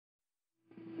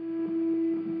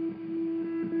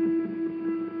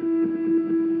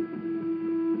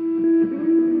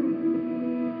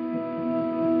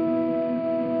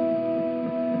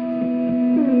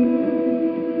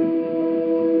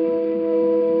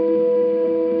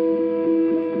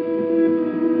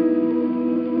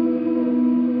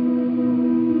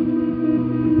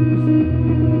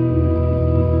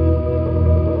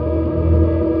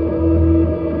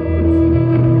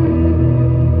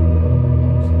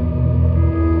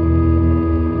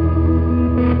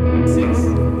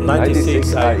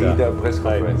96 AIDA press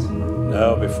conference.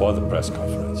 No, before the press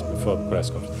conference. Before the press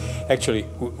conference. Actually,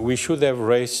 we should have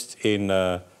raced in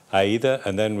AIDA,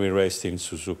 and then we raced in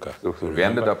Suzuka. We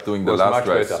ended up doing the last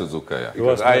race Suzuka, yeah.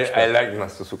 Because I like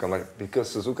Suzuka,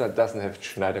 because Suzuka doesn't have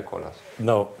Schneider corners.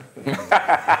 No,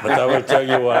 but I will tell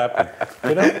you what happened.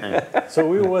 You know, so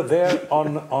we were there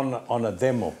on a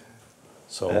demo.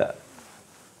 So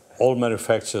all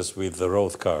manufacturers with the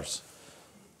road cars.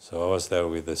 So I was there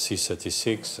with the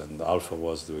C36, and Alfa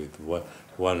was with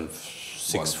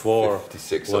 164,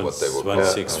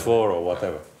 164 or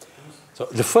whatever. So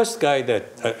the first guy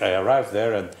that I arrived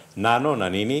there, and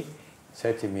Nannini,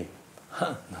 said to me,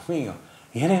 Domingo,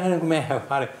 you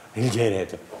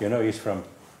know, he's from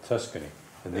Tuscany.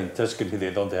 And in Tuscany, they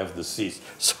don't have the C's.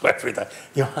 So every time,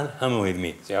 Johan, come with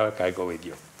me. I say, okay, I go with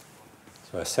you.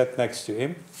 So I sat next to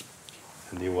him,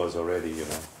 and he was already, you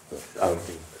know,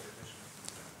 outing.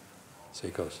 So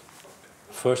he goes,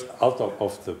 first out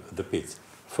of the pit.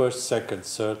 First, second,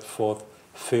 third, fourth,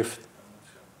 fifth.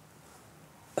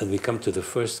 And we come to the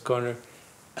first corner,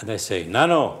 and I say,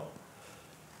 Nano,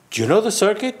 do you know the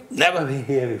circuit? Never been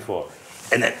here before.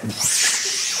 And then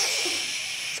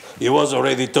he was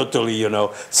already totally, you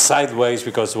know, sideways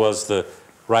because it was the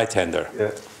right-hander.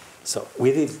 Yeah. So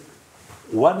we did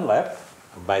one lap.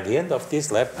 By the end of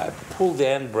this lap, I pulled the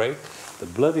handbrake. The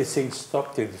bloody thing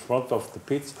stopped in front of the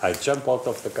pits. I jumped out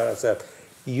of the car. I said,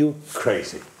 you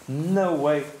crazy. No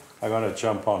way I'm going to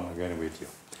jump on again with you.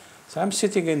 So I'm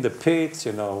sitting in the pits,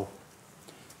 you know,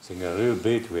 sitting a little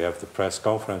bit. We have the press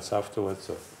conference afterwards.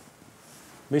 So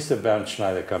Mr. Bernd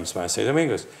Schneider comes by and says,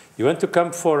 Domingos, you want to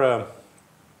come for a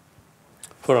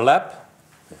lap?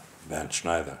 Yeah, Bernd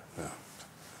Schneider. Yeah.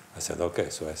 I said, okay.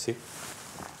 So I see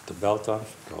the belt on,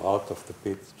 go out of the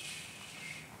pit.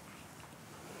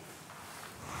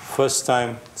 First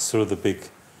time through the big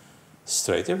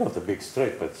straight. It's not a big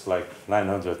straight, but it's like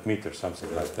 900 meters,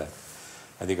 something like that.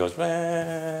 And he goes,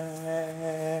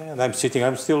 and I'm sitting,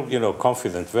 I'm still, you know,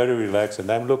 confident, very relaxed, and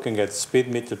I'm looking at the speed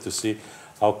meter to see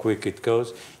how quick it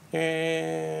goes.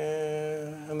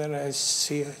 And then I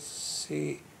see,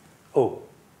 oh,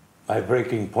 my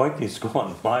braking point is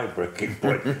gone, my braking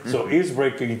point. So his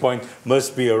braking point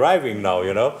must be arriving now,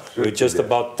 you know. We're just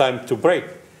about time to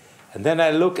brake. And then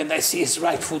I look and I see his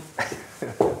right foot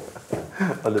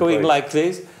going like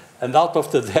this. And out of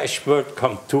the dashboard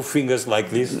come two fingers like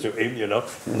this to him, you know,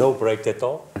 no brake at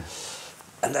all.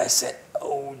 And I said,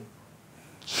 oh,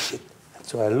 shit.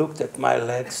 So I looked at my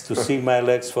legs to see my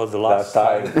legs for the last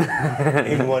time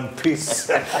in one piece,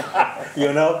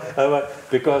 you know,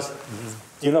 because,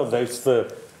 you know, there's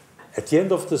at the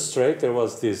end of the straight, there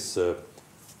was this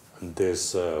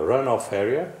runoff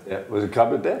area. Yeah, it was a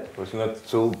couple bad. It was not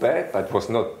so bad, but it was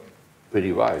not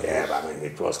very wide. Yeah, but I mean,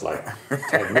 it was like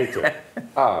 10 meters. It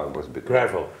was a bit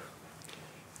gravel.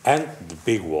 And the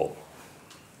big wall.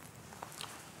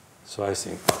 So I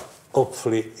think,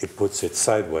 hopefully it puts it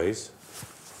sideways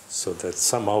so that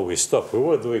somehow we stop. We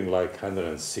were doing like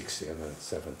 160,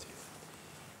 170.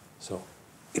 So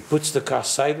it puts the car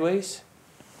sideways,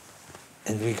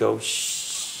 and we go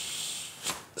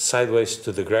sideways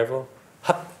to the gravel.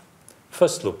 Hop,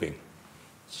 first looping.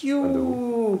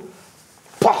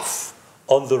 Puff!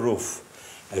 On the roof.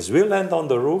 As we land on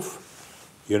the roof,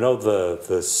 you know, the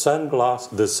sunroof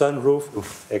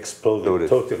exploded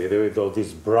totally. There was all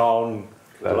this brown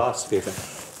glass.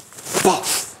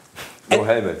 Puff! No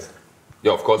helmet.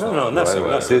 Yeah, of course not. No, nothing.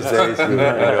 No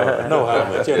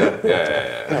helmet, you know.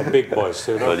 Yeah. Big boys,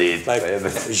 you know. Like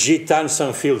Gitane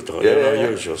sans filtre, you know,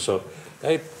 usual. So,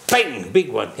 bang,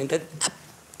 big one. And then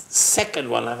second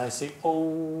one, and I say,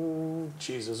 oh,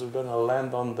 Jesus, we're going to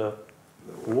land on the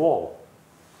wall.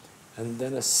 And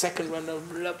then a second one,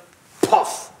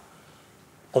 puff,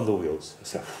 on the wheels. I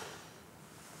said,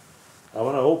 I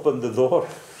want to open the door.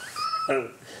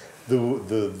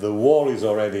 the wall is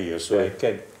already here, so I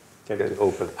can't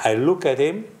open. I look at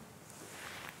him,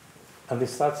 and he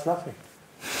starts laughing.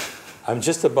 I'm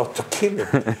just about to kill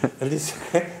him. And he's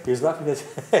laughing. He says,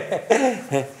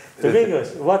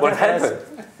 Domingos, what happened?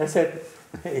 I said,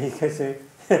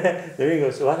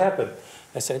 Domingos, what happened?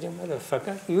 I said, you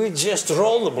motherfucker, you just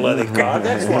rolled the bloody car.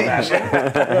 That's what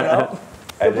happened. You know,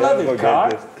 the bloody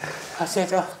car. I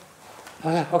said, oh,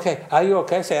 okay, are you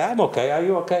okay? I said, I'm okay. Are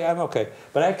you okay? I'm okay.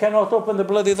 But I cannot open the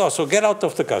bloody door, so get out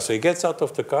of the car. So he gets out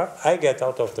of the car, I get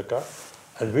out of the car,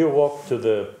 and we walk to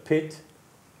the pit.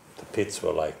 The pits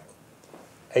were like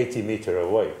 80 meters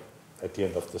away at the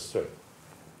end of the straight.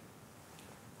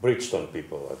 Bridgestone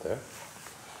people were there.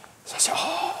 So I said,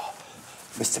 oh,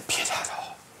 Mr. Piedade,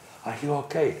 are you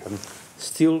okay? I'm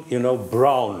still, you know,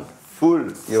 brown full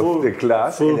of the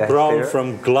glass. Full brown from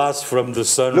glass from the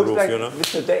sunroof, Looks like you know.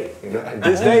 Mr. Day, you know.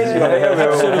 These days your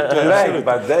hair will black,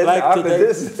 but then like after today,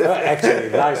 this... actually,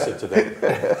 nicer today.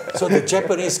 So the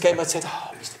Japanese came and said,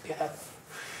 "Oh, Mr. Piedade,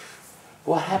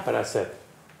 what happened?" I said,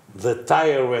 "The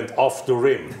tire went off the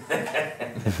rim."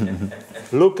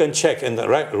 Look and check, and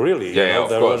really. Yeah, of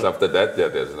course. After that,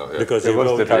 there's no. Because it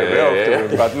was the tire off the rim,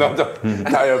 but not the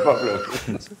tire problem.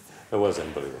 It was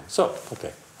unbelievable. So,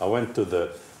 okay, I went to the,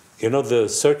 the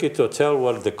circuit hotel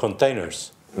were the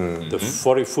containers. The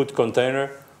 40-foot container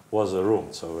was a room.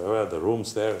 So there were the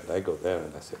rooms there, and I go there,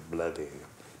 and I said, bloody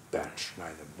Bernd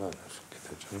Schneider.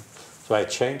 So I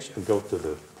changed and go to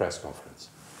the press conference.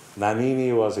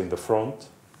 Nannini was in the front,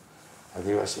 and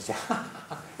he was saying,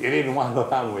 "You didn't want to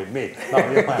come with me." No,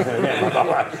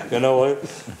 you know what?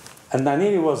 And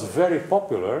Nannini was very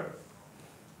popular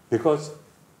because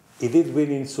he did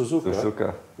win in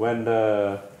Suzuka. When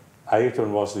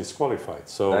Ayrton was disqualified.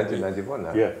 So 1991,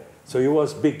 huh? Yeah. So he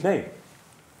was big name.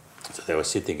 So they were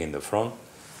sitting in the front,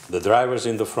 the drivers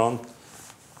in the front,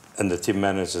 and the team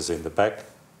managers in the back.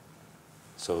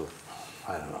 So,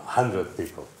 I don't know, 100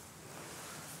 people.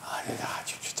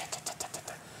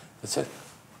 I said,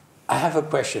 "I have a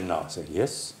question now." I said,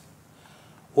 "Yes.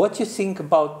 What do you think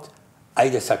about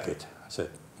Aida circuit?" I said,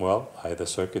 "Well, Aida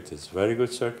circuit is a very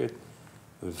good circuit,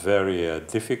 very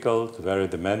difficult, very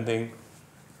demanding,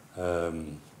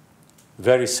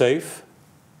 very safe.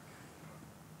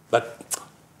 But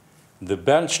the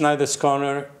Bernd Schneider's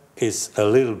corner is a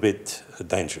little bit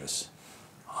dangerous."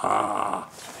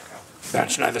 Bernd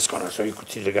Schneider's corner, so you could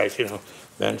see the guys,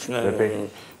 Bernd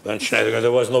Schneider.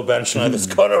 There was no Bernd Schneider's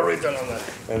corner written on that.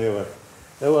 Anyway,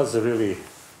 that was a really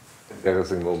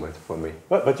embarrassing moment for me.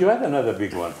 But you had another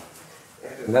big one.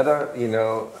 Another,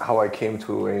 how I came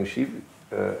to AMG.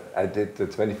 I did the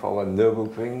 24-hour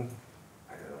Nürburgring,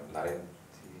 I don't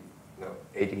know,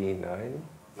 89,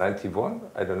 91,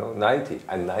 I don't know, 90,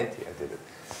 and 90 I did it.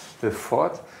 The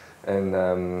Ford, and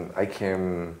I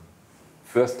came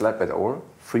first lap at all,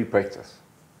 free practice,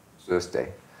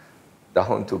 Thursday.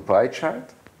 Down to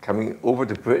Breitscheid, coming over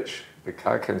the bridge, the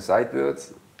car came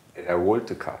sideways, and I rolled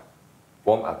the car,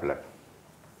 warm-up lap.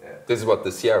 Yeah. This is what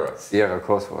the Sierra? Sierra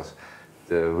course was.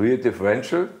 The rear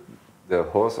differential, the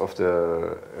hose of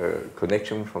the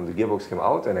connection from the gearbox came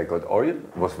out, and I got oil.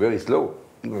 It was very slow,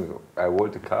 even though I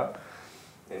rolled the car.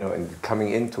 And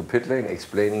coming into pit lane,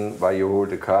 explaining why you roll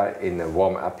the car in a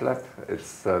warm-up lap,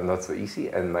 it's not so easy.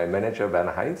 And my manager,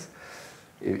 Werner Heinz,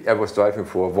 I was driving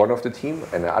for one of the team,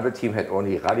 and the other team had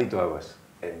only rally drivers.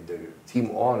 And the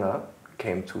team owner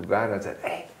came to Werner and said,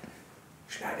 "Hey,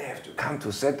 Schneider have to come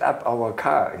to set up our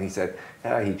car." And he said,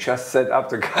 "Yeah, he just set up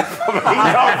the car for me."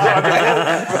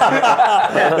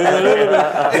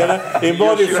 He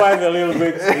modified a little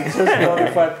bit. He just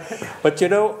modified. But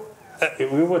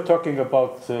we were talking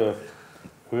about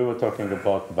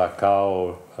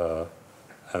Macau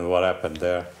and what happened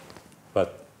there. But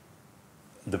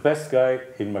the best guy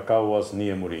in Macau was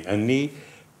Niamuri, and he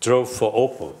drove for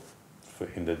Opel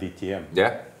in the DTM.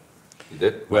 Yeah, he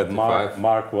did. Where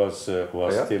Mark was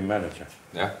team manager.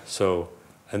 Yeah. So,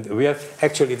 and we have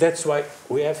actually, that's why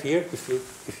we have here. If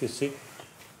you see,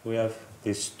 we have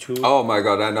these two. Oh my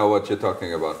God, I know what you're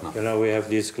talking about now. We have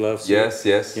these gloves. Yes,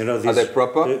 here. yes. These, are they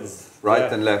proper?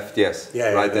 Right and left, yes.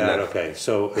 Yeah, right and left. Okay,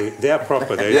 so they are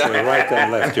proper. There's right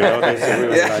and left. There's a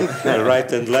real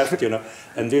right and left.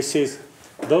 And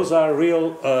those are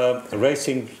real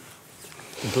racing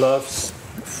gloves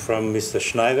from Mr.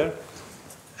 Schneider.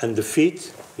 And the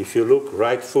feet, if you look,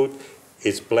 right foot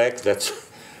is black. That's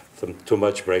too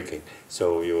much braking.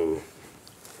 So you.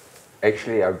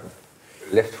 Actually, I'm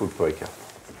left foot braker.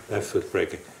 Left foot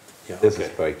braking. Yeah. This is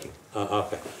braking.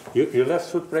 Okay. You left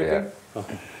foot braking? Yeah.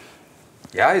 Okay.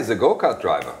 Yeah, he's a go-kart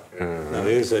driver. No,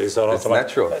 it's It's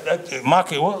natural.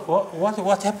 Marky,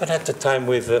 what happened at the time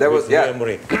with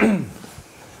Emery?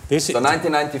 So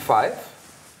 1995.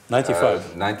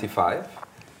 95.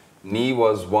 Nee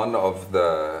was one of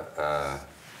the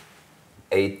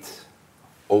 8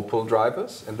 Opel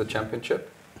drivers in the championship.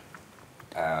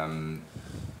 And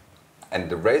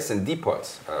the race in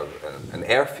Diepold, an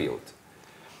airfield.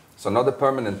 So not a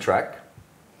permanent track,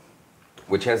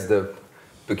 which has the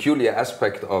peculiar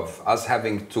aspect of us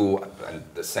having to, and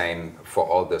the same for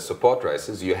all the support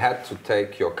races, you had to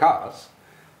take your cars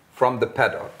from the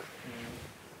paddock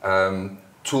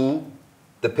to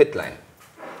the pit lane.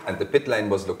 And the pit lane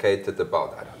was located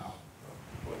about, I don't know,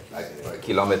 like a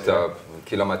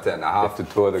kilometer and a half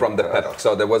from the paddock.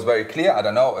 So there was very clear, I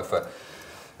don't know, if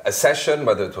a session,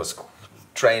 whether it was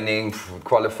training,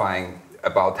 qualifying,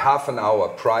 about half an hour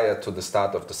prior to the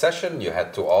start of the session, you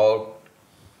had to all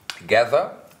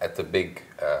gather at the big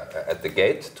at the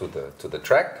gate to the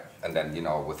track, and then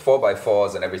with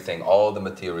 4x4s and everything, all the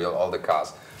material, all the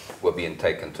cars were being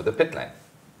taken to the pit lane.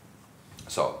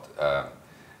 So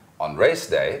on race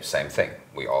day, same thing.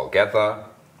 We all gather,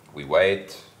 we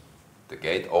wait, the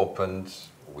gate opens,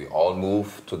 we all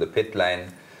move to the pit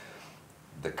lane.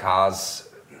 The cars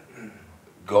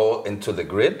go into the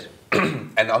grid,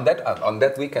 and on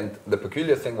that weekend, the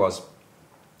peculiar thing was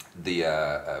the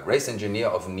race engineer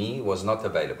of me was not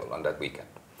available on that weekend.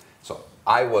 So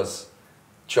I was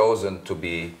chosen to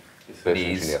be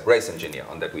the race engineer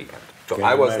on that weekend. So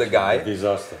I was the guy.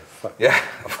 Disaster. Yeah,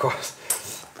 of course.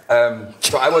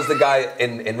 So I was the guy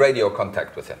in radio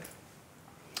contact with him.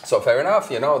 So fair enough,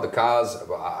 the cars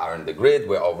are in the grid,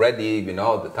 we're all ready,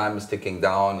 the time is ticking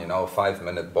down,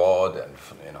 5-minute board and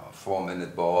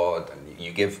 4-minute board, and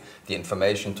you give the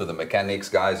information to the mechanics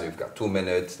guys, you've got 2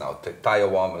 minutes, now tire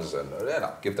warmers, and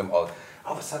give them all.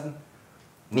 All of a sudden,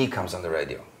 Ni comes on the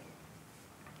radio.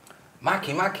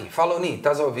 Maki, follow Ni,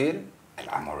 estás a ouvir? And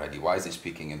I'm already, why is he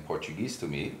speaking in Portuguese to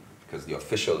me? Because the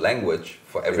official language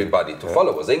for everybody to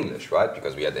follow was English, right?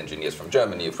 Because we had engineers from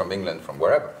Germany, from England, from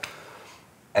wherever.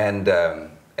 And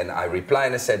I replied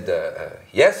and I said,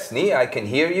 yes, Ni, I can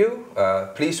hear you.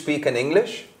 Please speak in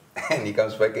English. And he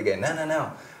comes back again.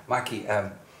 No, Maki,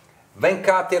 vem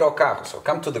cá ter o carro. So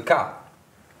come to the car.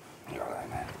 And you're like,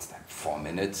 man, it's like 4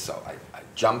 minutes. So I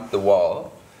jump the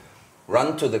wall,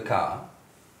 run to the car,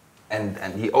 and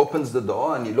he opens the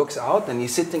door and he looks out and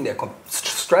he's sitting there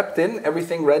strapped in,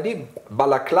 everything ready,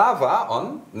 balaclava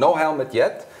on, no helmet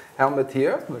yet, helmet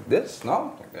here, like this,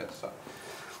 no, like this. So.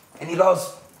 And he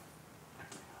goes,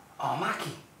 oh,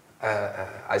 Maki.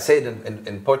 I say it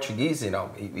in Portuguese,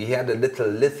 he had a little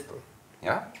lisp,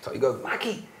 yeah? So he goes,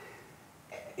 Maki,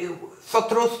 eu só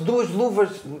trouxe 2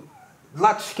 luvas do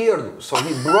lado esquerdo. So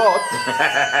he brought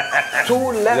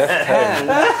 2 left-hand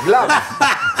gloves,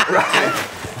 right?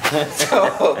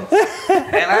 So,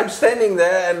 and I'm standing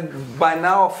there, and by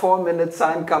now 4-minute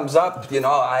sign comes up,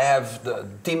 I have the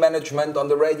team management on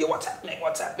the radio, what's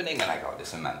happening? And I go,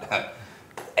 listen, man,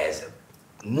 as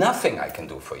nothing I can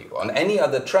do for you. On any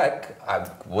other track, I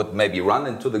would maybe run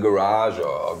into the garage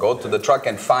or go to the truck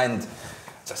and find.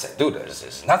 So I said, dude,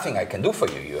 there's nothing I can do for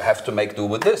you. You have to make do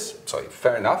with this. So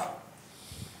fair enough.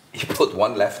 He put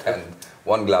 1 left hand,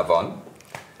 1 glove on,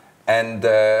 and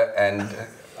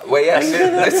well,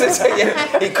 yes,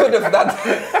 he could have done.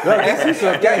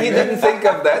 Yeah, he didn't think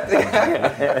of that.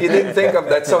 He didn't think of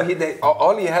that. So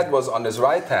all he had was on his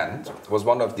right hand was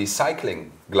one of these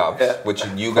cycling gloves, which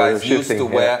you guys used to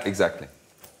wear. Exactly.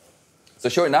 So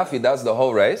sure enough, he does the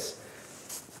whole race.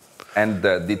 And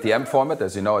the DTM format,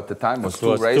 as you know at the time, was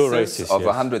two races of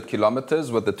 100 kilometers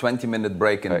with a 20-minute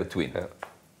break in between. Yeah.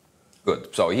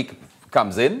 Good. So he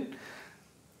comes in,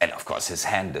 and of course his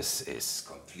hand is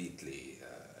completely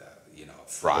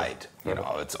fried.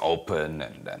 It's open,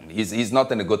 and he's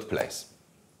not in a good place.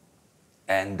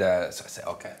 And so I say,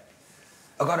 okay,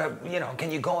 I gotta,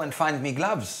 can you go and find me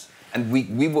gloves? And we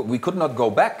could not go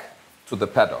back to the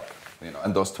paddock,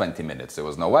 in those 20 minutes. There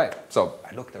was no way. So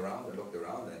I looked around,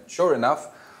 and sure enough,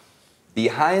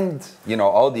 behind,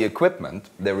 all the equipment,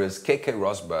 there is KK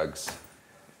Rosberg's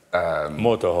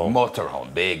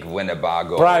motorhome, big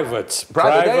Winnebago. Private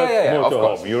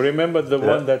motorhome. You remember the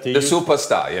one that he used?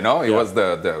 Superstar, he was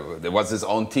there was his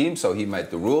own team, so he made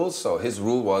the rules. So his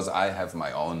rule was, I have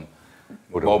my own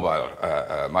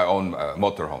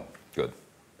motorhome. Good.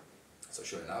 So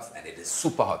sure enough, and it is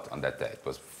super hot on that day. It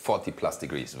was 40+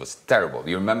 degrees. It was terrible.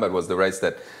 You remember it was the race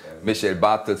that Michael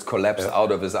Bartels collapsed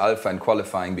out of his Alpha in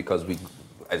qualifying because we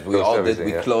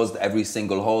closed every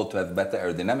single hole to have better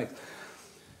aerodynamics.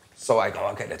 So I go,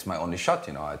 okay, that's my only shot,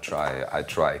 I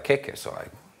try Keke. So I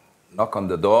knock on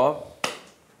the door,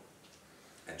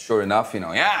 and sure enough,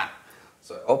 yeah.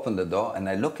 So I open the door, and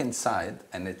I look inside,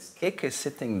 and it's Keke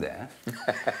sitting there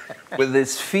with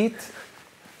his feet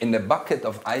in a bucket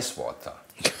of ice water.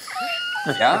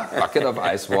 Yeah, bucket of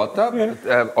ice water,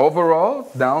 overall,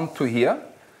 down to here.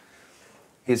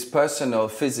 His personal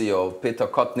physio, Peter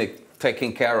Kotnik,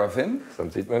 taking care of him. Some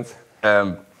treatments.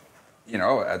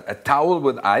 A towel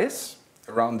with ice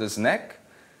around his neck,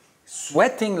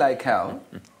 sweating like hell.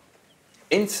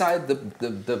 Inside the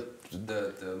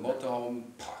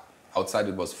motorhome, outside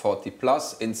it was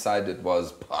 40+, inside it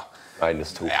was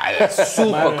 -2. Yeah,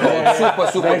 super cold,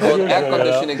 super cold, air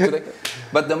conditioning today.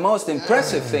 But the most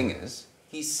impressive thing is,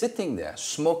 he's sitting there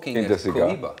smoking a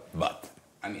Cohiba. But,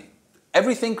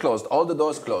 everything closed, all the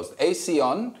doors closed, AC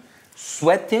on,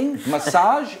 sweating,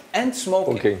 massage, and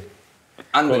smoking. Okay.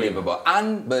 Unbelievable.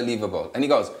 And he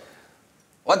goes,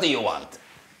 what do you want?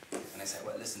 And I said,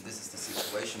 well, listen, this is the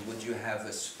situation, would you have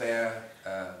a spare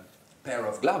pair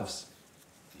of gloves?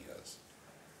 He goes,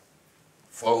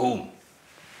 for whom?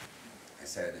 I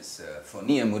said, it's for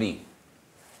Nia Muri.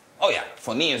 Oh yeah,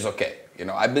 for Nia is okay. You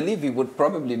know, I believe he would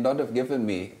probably not have given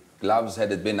me gloves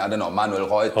had it been, I don't know, Manuel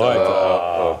Reuter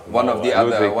or one of the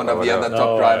other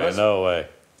top drivers. No way.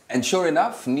 And sure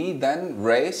enough, Nia then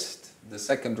raced the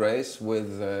second race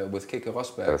with Keke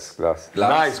Rosberg. That's gloves.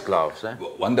 Nice gloves, eh?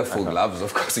 Wonderful gloves,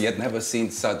 of course. He had never seen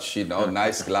such, you know,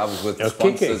 nice gloves with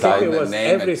sponsors Keke on the was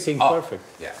name. everything perfect.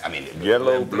 Yeah, I mean,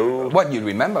 Yellow, blue. What you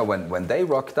remember when they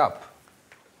rocked up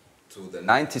to the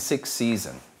 96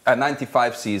 season,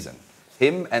 95 season,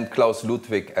 him and Klaus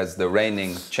Ludwig as the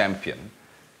reigning champion,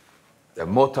 the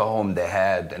motorhome they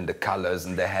had and the colors,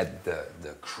 and they had the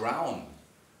crown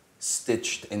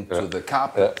stitched into the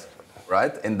carpet.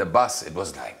 Right? In the bus, it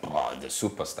was like, oh, the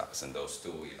superstars and those two,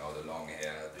 you know, the long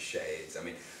hair, the shades.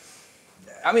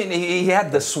 I mean, he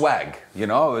had the swag, you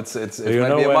know. It's maybe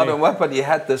a modern word, but he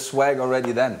had the swag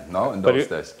already then, no, in those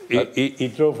days. He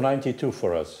drove 92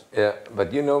 for us. Yeah,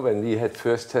 but you know when we had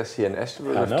first test here in Ashton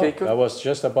with Keke? I was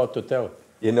just about to tell.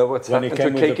 You know what's happened to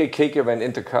Keke? Keke went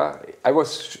into car. I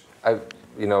was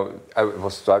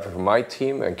driving for my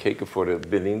team and Keke for the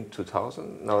Berlin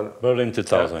 2000. No, Berlin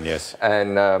 2000, yes.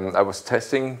 And I was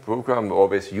testing program,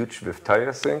 always huge with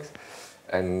tire things.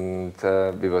 And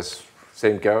we was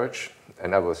same garage.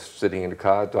 And I was sitting in the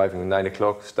car, driving 9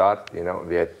 o'clock, start, you know,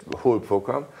 we had the whole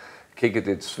program. Keke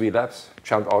did 3 laps,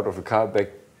 jumped out of the car, back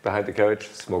behind the garage,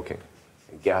 smoking.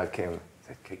 And Gerhard came and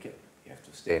said, Keke, you have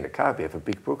to stay in the car, we have a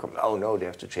big program. Oh no, they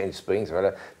have to change springs.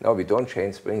 No, we don't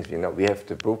change springs, you know, we have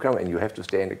the program and you have to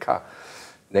stay in the car.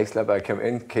 Next lap I came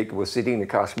in, Keke was sitting in the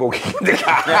car, smoking in the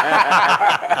car.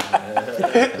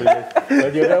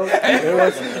 But you know, it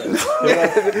was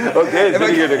okay,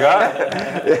 sitting in the car.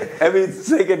 Every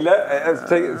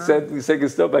second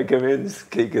stop I came in,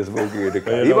 Keke smoking in the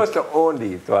car. He was the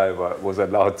only driver was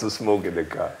allowed to smoke in the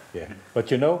car. Yeah,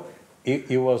 but you know,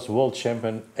 he was world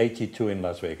champion 82 in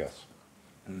Las Vegas.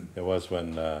 It was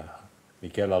when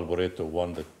Michele Alboreto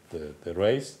won the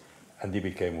race, and he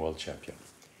became world champion.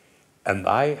 And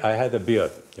I had a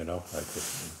beard, you know, like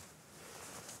this.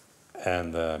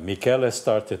 And Michele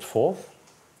started 4th,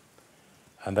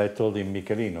 and I told him,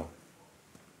 Michelino,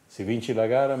 se vinci la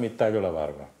gara, mi taglio la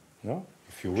barba. No?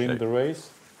 If you win the race,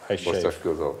 I shave. Mustache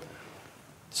goes off.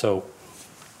 So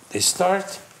they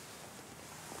start,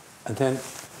 and then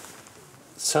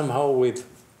somehow with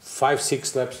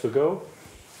 5-6 laps to go,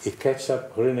 he catches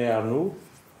up René Arnoux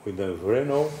with the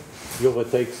Renault. He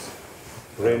overtakes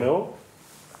Renault.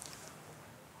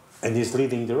 And he's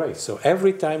leading the race. So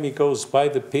every time he goes by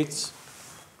the pits,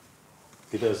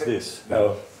 he does this.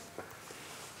 No.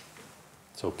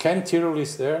 So Ken Tyrrell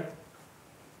is there,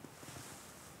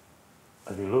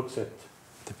 and he looks at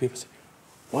the people and says,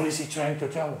 what is he trying to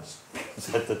tell us?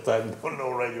 At the time,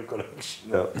 no radio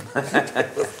connection. No.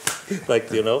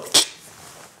 Like, you know.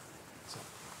 So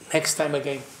next time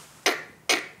again.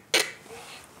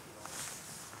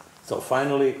 So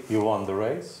finally, you won the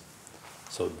race.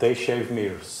 So they shaved me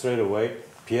straight away.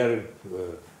 Pierre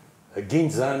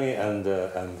Ginzani and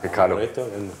Alboreto,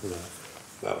 and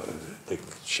they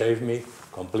shaved me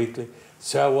completely.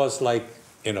 So I was like,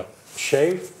 you know,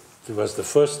 shaved. It was the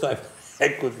first time I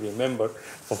could remember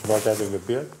of not having a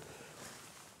beard.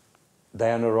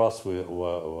 Diana Ross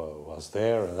was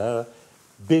there, and a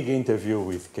big interview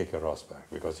with Keke Rosberg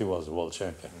because he was a world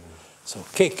champion. So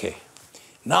Keke,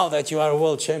 now that you are a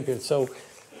world champion, so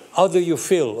how do you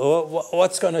feel?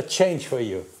 What's going to change for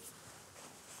you?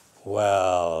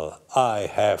 Well, I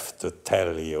have to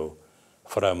tell you,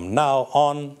 from now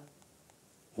on,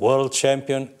 world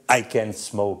champion, I can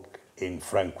smoke in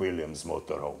Frank Williams'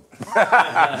 motorhome.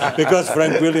 Because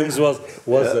Frank Williams was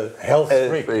a health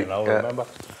freak, you know, remember?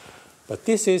 But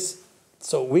this is,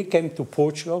 so we came to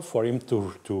Portugal for him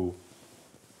to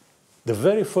the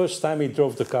very first time he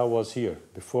drove the car was here,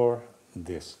 before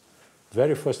this.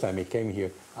 Very first time he came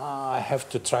here, I have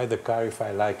to try the car if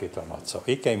I like it or not. So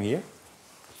he came here,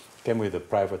 came with a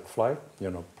private flight,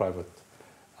 you know, private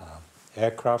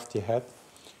aircraft he had,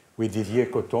 with Didier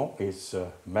Coton, his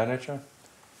manager.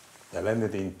 They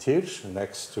landed in Tirch,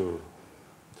 next to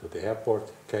the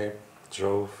airport, came,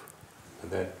 drove,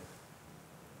 and then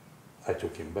I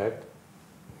took him back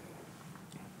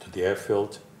to the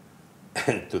airfield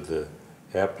and to the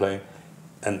airplane,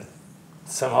 and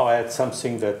somehow I had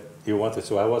something that he wanted,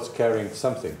 so I was carrying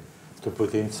something to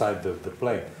put inside the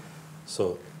plane.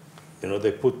 So, you know,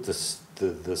 they put the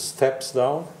steps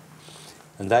down,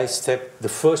 and I stepped the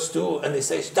first 2, and they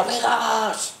say, Domingos!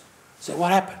 I say,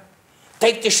 what happened?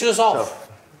 Take the shoes off.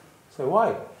 I say,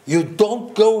 why? you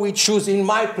don't go with shoes in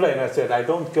my plane. I said, I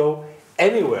don't go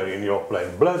anywhere in your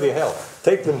plane. Bloody hell.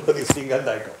 Take the bloody thing and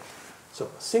I go. So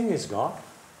thing is gone.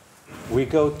 We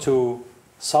go to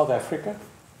South Africa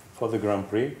for the Grand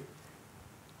Prix.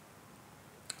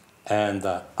 And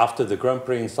after the Grand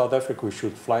Prix in South Africa, we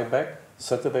should fly back.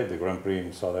 Saturday, the Grand Prix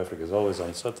in South Africa is always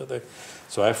on Saturday.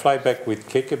 So I fly back with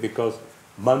Keke because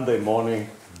Monday morning,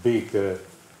 big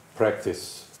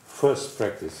practice, first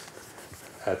practice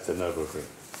at the Nürburgring.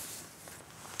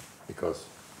 Because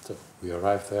so we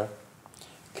arrive there,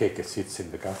 Keke sits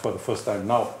in the car for the first time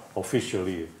now,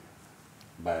 officially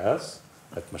by us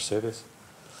at Mercedes,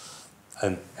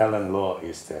 and Alan Law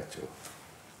is there too.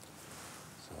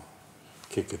 So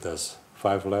Keke does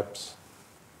 5 laps,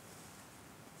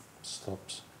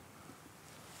 stops,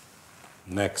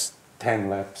 next 10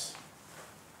 laps,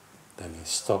 then he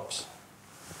stops,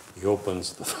 he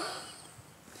opens the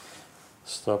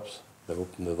stops, they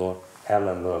open the door,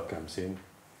 Alan Law comes in,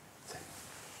 says,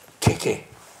 Keke,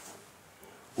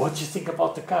 what do you think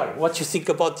about the car? What do you think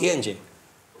about the engine?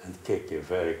 And Keke,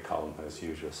 very calm as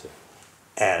usual, said,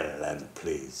 Alan,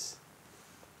 please.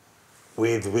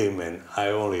 With women, I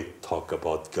only talk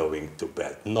about going to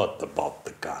bed, not about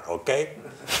the car, okay?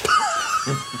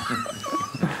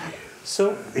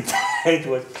 So it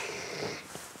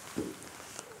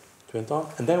went on.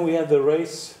 And then we had the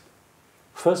race,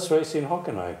 first race in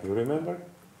Hockenheim, you remember?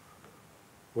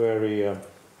 Where he had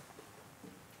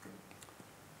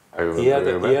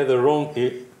the wrong,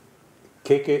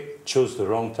 Keke chose the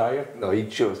wrong tire. No, he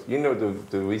chose. You know,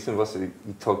 the reason was he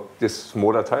took this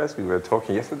smaller tires. We were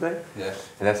talking yesterday. Yeah.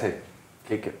 And I said,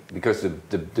 Keke, because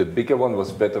the bigger one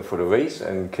was better for the race,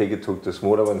 and Keke took the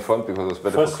smaller one front because it was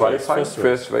better for qualifying.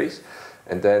 First race.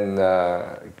 And then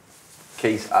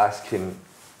Kees asked him,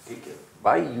 Keke,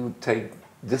 why you take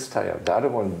this tire? The other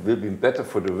one will be better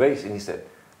for the race. And he said,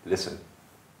 listen,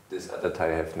 this other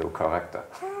tire has no character.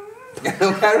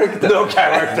 No character. No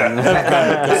character. No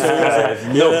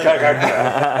character.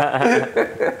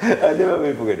 I never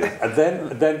will forget it. And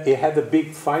then he had a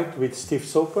big fight with Steve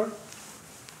Soper,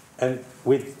 and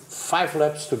with 5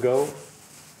 laps to go,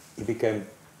 he became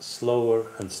slower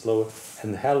and slower,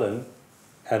 and Alan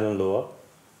Loa,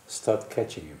 started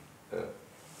catching him. Yeah.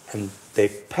 And they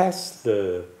passed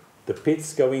the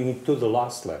pits going into the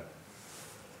last lap.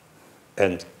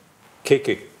 And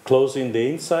Keke closing the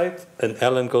inside, and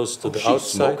Alan goes to the outside. She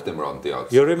smoked him around the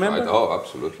outside. You remember? Right? Oh,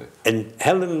 absolutely. And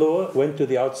Alan Loa went to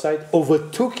the outside,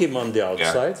 overtook him on the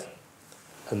outside,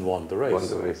 and won the race. Won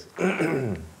the race.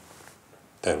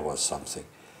 That was something.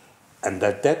 And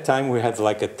at that time, we had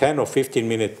like a 10 or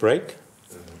 15-minute break.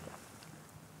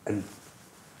 And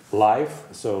live,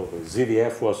 so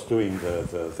ZDF was doing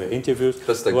the interviews.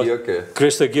 Christa Gierke.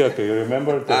 Christa Gierke, you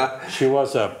remember? She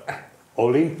was a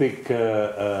Olympic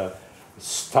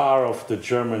star of the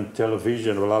German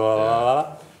television, blah, blah, blah,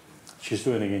 blah. She's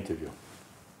doing an interview.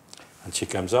 And she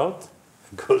comes out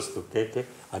and goes to Keke.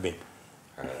 I mean,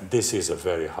 this is a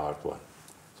very hard one.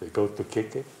 So you go to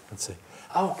Keke and say,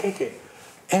 oh, Keke,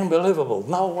 unbelievable.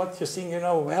 Now what you think, you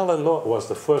know, Alan Law was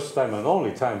the first time and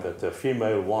only time that a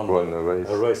female won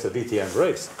a race, a DTM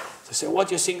race. So I say, what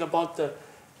do you think about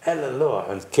Alan Law?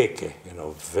 And Keke, you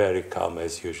know, very calm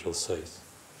as usual, says,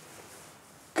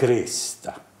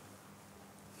 Christa,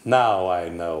 now I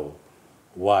know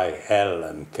why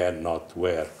Alan cannot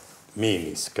wear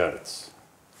mini skirts.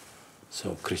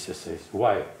 So Christa says,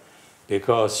 why?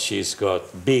 Because she's got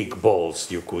big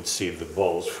balls. You could see the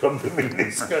balls from the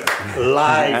mini skirt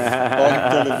live on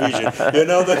television. You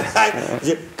know,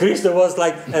 Christa was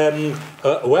like,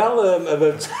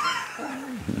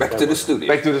 back to the studio.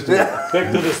 Back to the studio.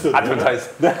 Back to the studio. Advertise.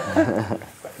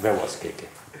 That was Keke.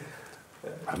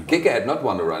 Keke had not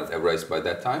won a race by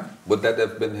that time. Would that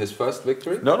have been his first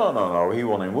victory? No. He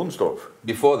won in Woensdorf.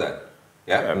 Before that?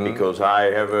 Yeah. Because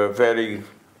I have a very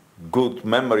good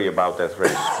memory about that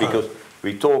race. Because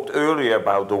we talked earlier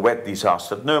about the wet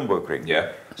disaster at Nürburgring.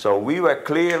 Yeah. So we were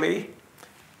clearly,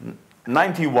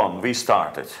 91 we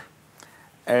started.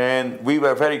 And we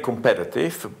were very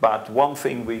competitive, but one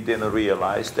thing we didn't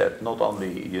realize that not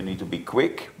only you need to be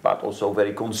quick, but also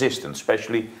very consistent,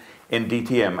 especially in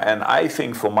DTM. And I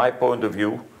think from my point of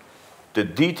view, the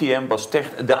DTM was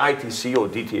the ITC or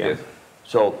DTM. Yes.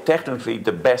 So technically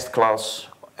the best class,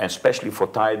 and especially for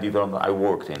tire development, I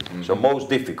worked in. So most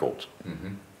difficult.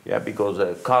 Yeah, because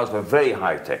cars were very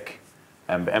high tech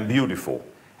and beautiful,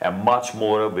 and much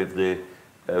more with the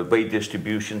weight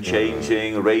distribution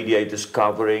changing, radiators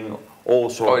covering, all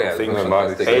sorts of things,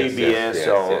 ABS,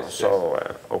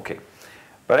 okay.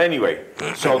 But anyway,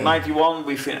 so 91,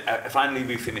 finally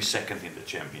we finished second in the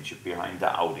championship behind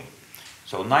the Audi.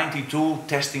 So 92,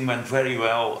 testing went very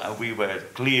well, and we were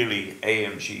clearly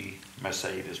AMG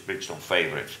Mercedes Bridgestone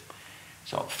favorites.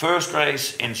 So first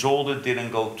race in Zolder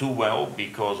didn't go too well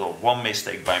because of one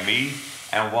mistake by me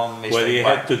and one mistake Well, he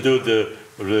by... had to do the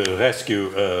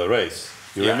rescue race.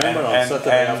 You remember on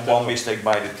Saturday and afternoon? one mistake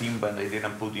by the team when they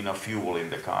didn't put enough fuel in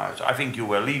the car. So I think you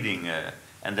were leading,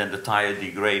 and then the tire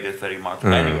degraded very much.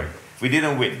 But anyway, we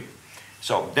didn't win.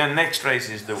 So then next race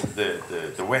is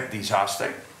the wet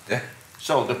disaster. Yeah.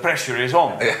 So the pressure is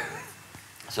on. Yeah.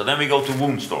 So then we go to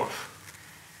Woensdorf.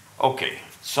 Okay,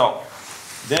 so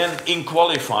then in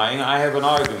qualifying I have an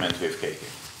argument with Keke.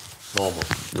 Normal.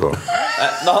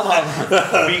 No,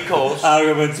 because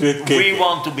Arguments with Keke. we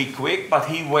want to be quick, but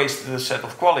he wasted a set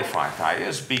of qualified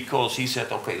tires because he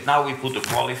said, okay, now we put the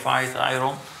qualified tire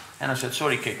on. And I said,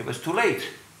 sorry, Keke, it was too late.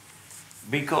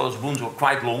 Because wounds were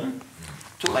quite long.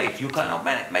 Too late, you cannot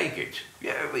make it.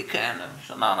 Yeah, we can.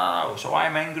 So no. So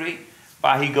I'm angry,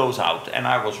 but he goes out, and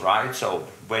I was right. So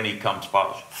when he comes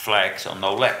past, flags on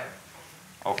no lap.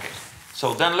 Okay.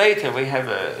 So then later we have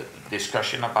a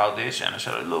discussion about this, and I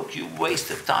said, look, you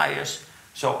wasted tires,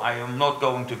 so I am not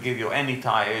going to give you any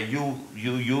tire. You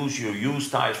use your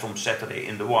used tires from Saturday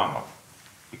in the warm-up,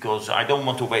 because I don't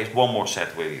want to waste one more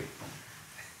set with you.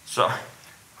 So,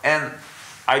 and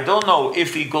I don't know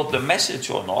if he got the message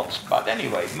or not, but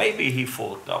anyway, maybe he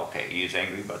thought, okay, he is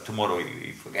angry, but tomorrow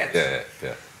he forgets.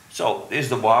 Yeah. So this is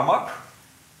the warm-up.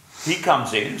 He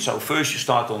comes in, so first you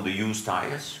start on the used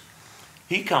tires.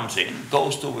 He comes in,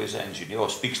 goes to his engineer, or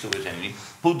speaks to his engineer,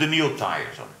 put the new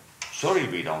tires on. Sorry,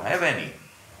 we don't have any.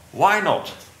 Why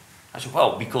not? I said,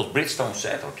 well, because Bridgestone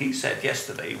said, or Kees said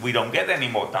yesterday, we don't get any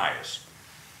more tires.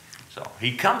 So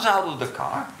he comes out of the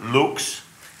car, looks,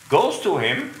 goes to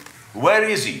him, where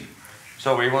is he?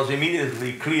 So it was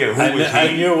immediately clear who is he.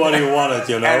 I knew what he wanted,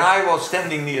 you know. And I was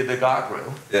standing near the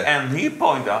guardrail, and he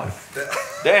pointed out,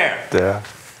 there.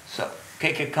 So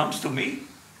Keke comes to me,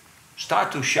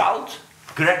 start to shout,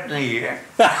 grab me here.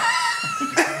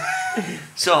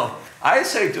 So I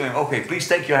say to him, okay, please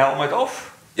take your helmet off.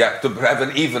 Yeah, to have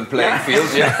an even playing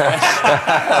field.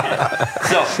 Yeah.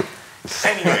 So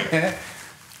anyway,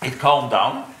 it calmed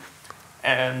down,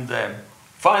 and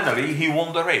finally he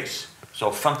won the race. So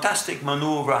fantastic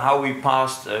maneuver how he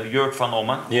passed Jörg van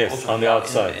Ommen. Yes, also on the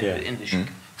outside, in the chicane.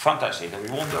 Fantastic, and we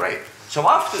won the race. So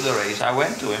after the race, I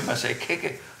went to him and said,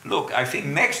 Keke, look, I think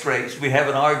next race we have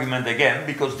an argument again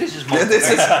because this is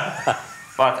motivation.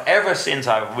 But ever since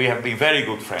we have been very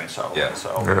good friends. So, He's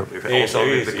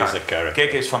a character.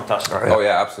 Keke is fantastic. Oh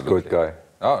yeah, absolutely. Good guy.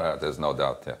 Oh yeah, there's no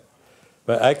doubt. Yeah.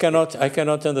 But I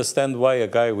cannot understand why a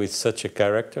guy with such a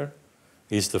character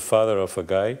is the father of a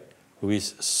guy who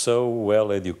is so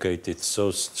well educated,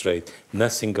 so straight,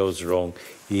 nothing goes wrong.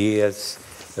 He has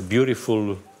a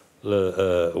beautiful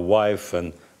wife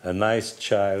and a nice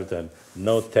child and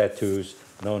no tattoos,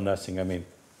 no nothing. I mean,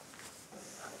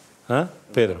 huh,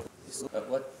 Pedro?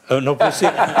 What? Oh, no, pussy.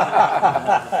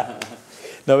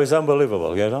 No, it's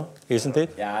unbelievable, you know, isn't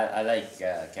it? Yeah, I like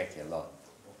Keke a lot.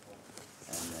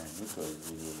 And Nico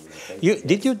is really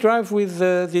Did you drive with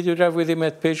him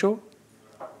at Peugeot?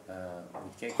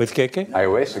 With Keke? I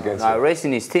raced against I him. raced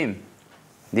in his team,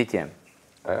 DTM.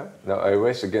 Yeah? No, I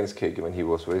raced against Keke when he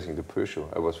was racing the Peugeot.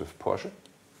 I was with Porsche,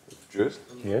 just.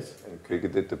 Yes. And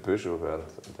Keke did the Peugeot round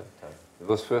at that time. It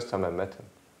was the first time I met him.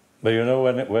 But you know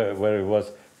where it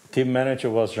was? Team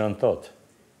manager was Jean Todt.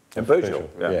 And Peugeot,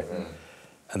 yeah.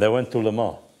 And they went to Le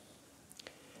Mans.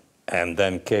 And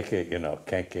then Keke,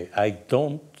 I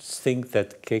don't think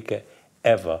that Keke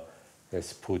ever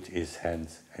has put his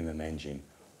hands in an engine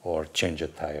or change a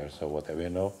tires or whatever, you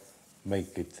know,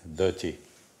 make it dirty.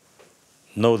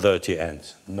 No dirty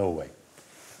hands, no way.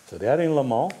 So they are in Le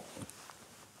Mans.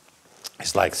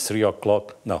 It's like 3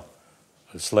 o'clock, no,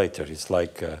 it's later. It's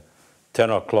like 10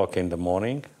 o'clock in the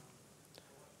morning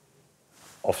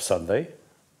of Sunday.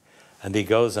 And he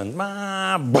goes and,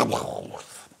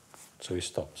 so he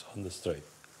stops on the straight.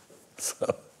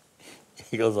 So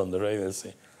he goes on the radio and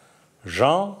says,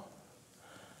 Jean,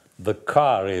 the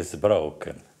car is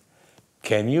broken.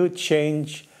 Can you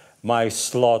change my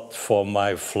slot for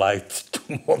my flight to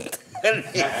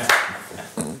Montpellier?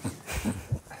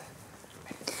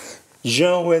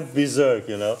 Jean went berserk,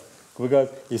 you know,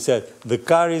 because he said, the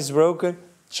car is broken,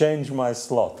 change my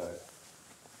slot.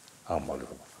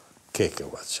 Unbelievable. Keke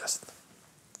was just...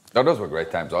 No, those were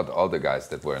great times. All the guys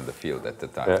that were in the field at the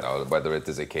time, whether it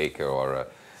is a Keke or a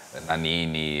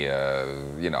Nannini,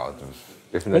 you know,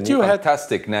 but you had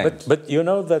fantastic names. But you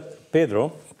know that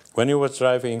Pedro, when you was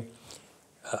driving,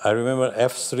 I remember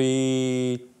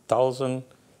F3000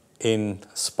 in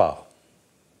Spa.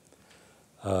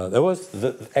 There was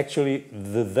actually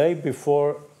the day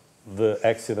before the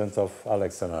accident of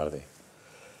Alex Zanardi.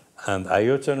 And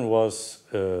Ayrton was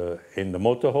in the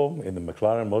motorhome, in the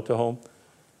McLaren motorhome,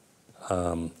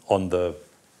 on the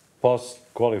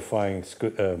post-qualifying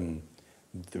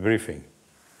briefing.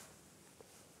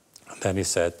 And then he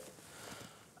said,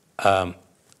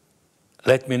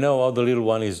 let me know how the little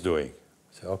one is doing. I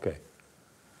said, okay.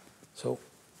 So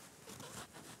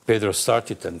Pedro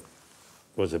started, and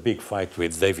was a big fight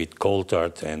with David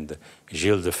Coulthard and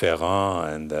Gilles de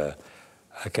Ferrand and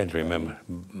I can't remember,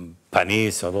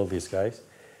 Panis and all these guys.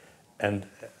 And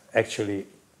actually,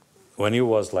 when he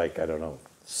was like, I don't know,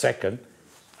 second,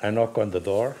 I knock on the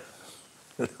door,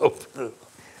 open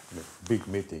a big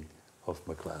meeting of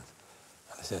McLaren.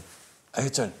 And I said,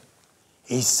 Ayrton,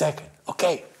 he's second.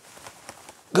 Okay,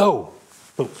 go.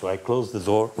 So I closed the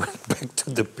door, went back to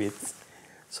the pits.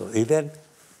 So he then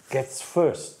gets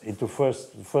first, into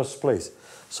first place.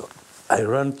 So I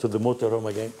run to the motorhome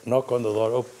again, knock on the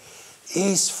door, open.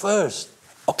 He's first.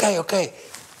 Okay, okay,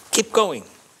 keep going.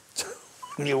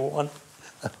 You won.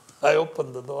 I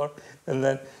opened the door, and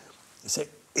then he said,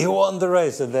 he won the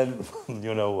race. And then,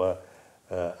 you know,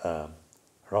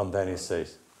 Ron Dennis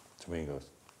says, Domingos,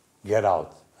 get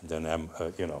out. And then,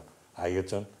 you know,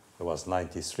 Ayrton, it was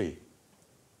 93.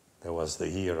 That was the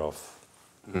year of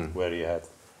where he had,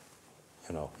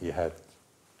 you know, he had...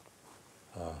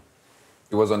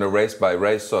 It was on a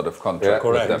race-by-race sort of contract.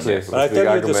 Correct. With them. Yes. But I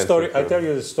tell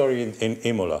you the story in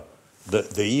Imola,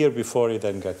 the year before he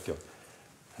then got killed.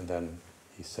 And then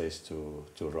he says to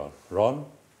Ron, Ron,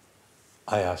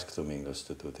 I asked Domingos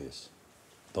to do this.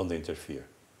 Don't interfere.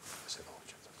 I said, oh,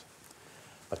 Jesus.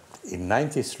 But in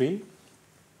 93,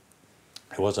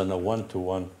 he was on a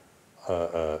one-to-one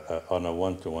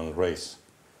race.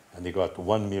 And he got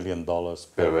 $1 million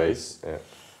per race. Yeah.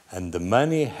 And the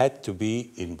money had to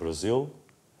be in Brazil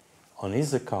on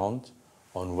his account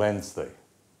on Wednesday.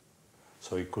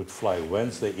 So he could fly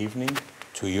Wednesday evening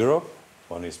to Europe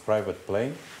on his private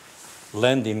plane,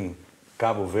 land in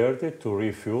Cabo Verde to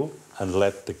refuel and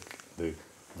let the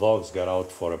dogs get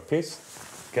out for a piss,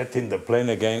 get in the plane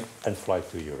again and fly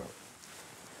to Europe.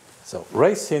 So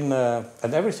racing,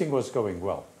 and everything was going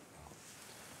well.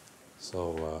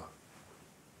 So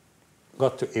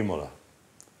got to Imola.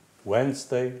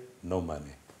 Wednesday, no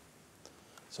money.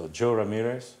 So Joe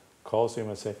Ramirez calls him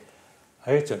and says,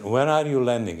 Ayrton, when are you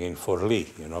landing in Forlì?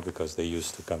 You know, because they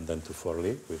used to come then to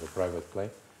Forlì with a private plane.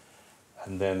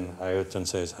 And then Ayrton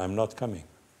says, I'm not coming.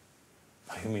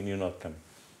 I mean, you're not coming.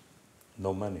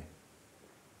 No money.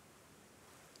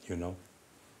 You know.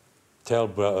 Tell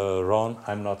Ron,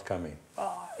 I'm not coming.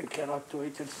 Oh, I cannot do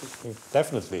it.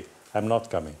 Definitely, I'm not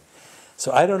coming.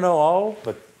 So I don't know how,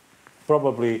 but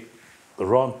probably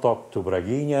Ron talked to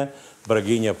Braguinha.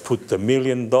 Braguinha put $1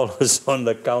 million on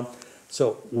the account.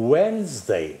 So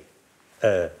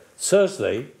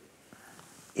Thursday,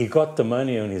 he got the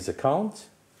money on his account,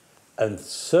 and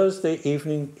Thursday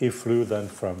evening he flew then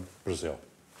from Brazil,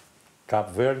 Cape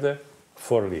Verde,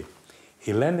 Forlì.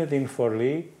 He landed in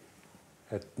Forlì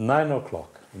at 9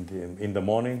 o'clock in the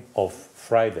morning of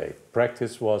Friday.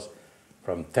 Practice was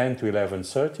from 10 to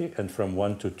 11:30 and from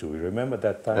 1 to 2. You remember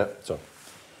that time? Yeah.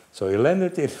 So he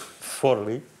landed in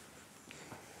Forlì.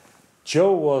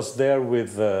 Joe was there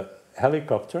with the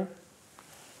helicopter.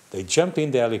 They jumped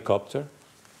in the helicopter,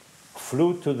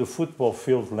 flew to the football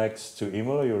field next to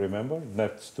Imola, you remember,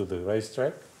 next to the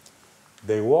racetrack.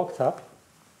 They walked up,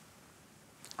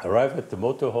 arrived at the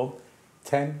motorhome,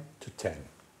 10 to 10.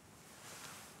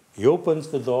 He opens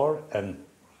the door and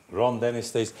Ron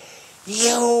Dennis says,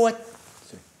 you what?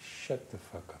 Shut the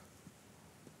fuck up.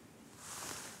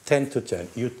 10 to 10.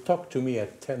 You talk to me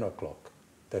at 10 o'clock.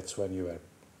 That's when you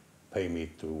pay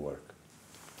me to work.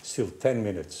 Still 10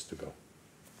 minutes to go.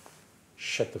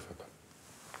 Shut the fuck up.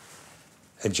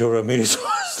 And Joe Ramirez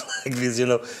was like this, you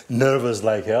know, nervous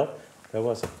like hell. There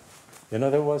was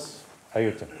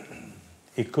Ayrton.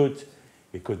 He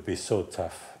could be so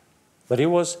tough. But he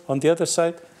was, on the other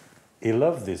side, he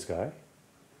loved this guy.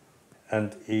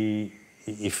 And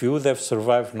if he would have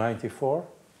survived 94,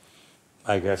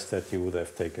 I guess that he would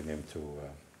have taken him to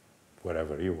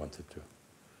wherever he wanted to.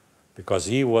 Because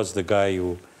he was the guy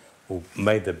who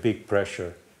made the big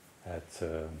pressure at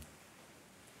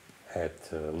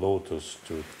Lotus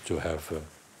to have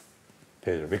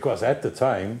Pedro. Because at the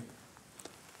time,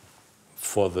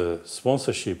 for the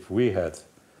sponsorship we had,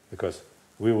 because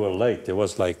we were late, it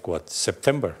was like, what,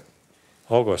 September,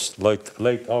 August,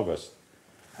 late August.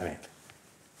 I mean,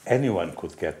 anyone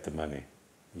could get the money,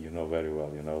 you know very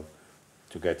well, you know,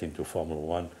 to get into Formula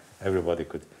One. Everybody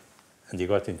could. And he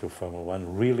got into Formula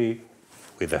One really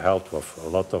with the help of a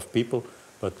lot of people,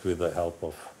 but with the help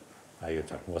of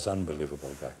Ayrton. Was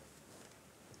unbelievable guy.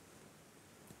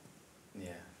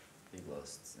 Yeah, big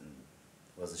loss. And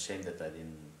it was a shame that I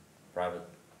didn't private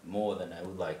more than I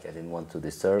would like. I didn't want to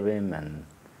disturb him, and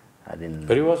I didn't.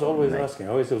 But he was always asking,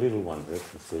 "How is the little one?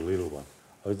 It's the little one.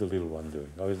 How is the little one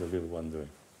doing? How is the little one doing?"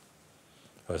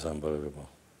 It was unbelievable.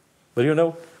 But you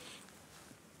know,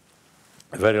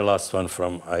 very last one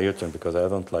from Ayrton, because I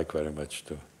don't like very much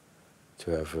to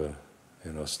have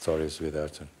you know, stories with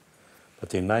Ayrton.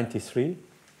 But in '93,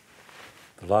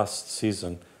 the last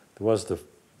season, there was the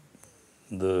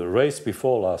race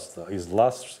before last. His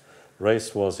last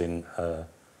race was in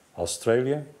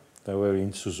Australia. They were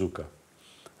in Suzuka.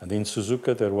 And in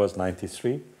Suzuka there was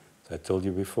 '93, as I told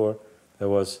you before, there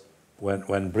was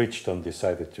when Bridgestone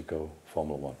decided to go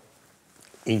Formula One.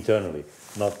 Internally,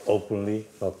 not openly,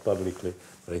 not publicly,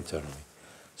 but internally.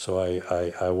 So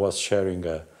I was sharing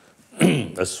a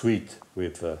suite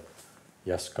with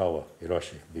Yasukawa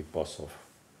Hiroshi, big boss of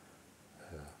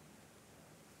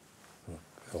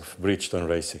Bridgestone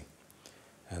Racing.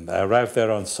 And I arrived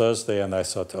there on Thursday, and I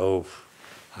thought, oh,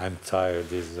 I'm tired.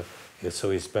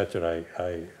 So it's better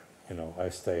I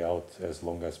stay out as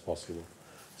long as possible.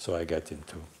 So I get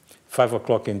into 5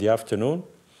 o'clock in the afternoon.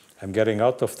 I'm getting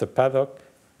out of the paddock,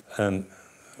 and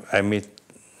I meet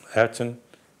Ayrton,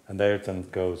 and Ayrton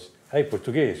goes, "Hey,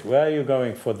 Portuguese, where are you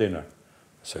going for dinner?"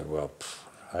 I said, "Well,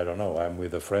 I don't know. I'm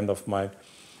with a friend of mine.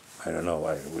 I don't know.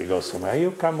 We go somewhere.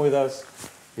 You come with us.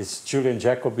 It's Julian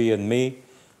Jacobi and me.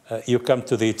 You come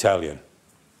to the Italian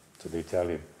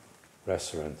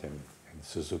restaurant in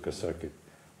Suzuka Circuit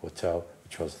Hotel,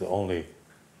 which was the only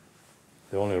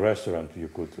restaurant you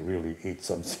could really eat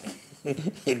something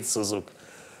in Suzuka.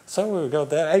 So we go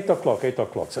there, 8 o'clock.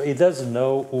 So he doesn't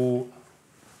know who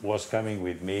was coming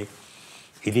with me.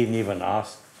 He didn't even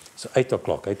ask. So 8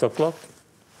 o'clock.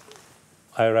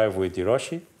 I arrived with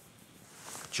Hiroshi.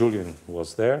 Julian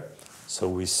was there. So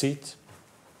we sit,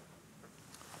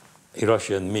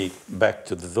 Hiroshi and me, back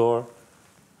to the door,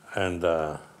 and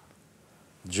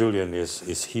Julian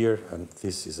is here, and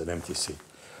this is an empty seat.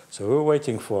 So we were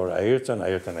waiting for Ayrton.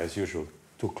 Ayrton, as usual,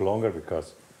 took longer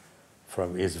because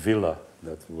from his villa,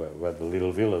 where the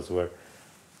little villas were,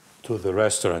 to the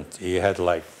restaurant, he had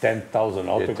like 10,000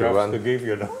 autographs to give,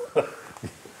 you know.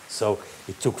 So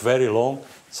it took very long.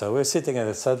 So we're sitting,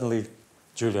 and suddenly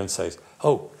Julian says,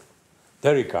 "Oh,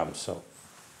 there he comes." So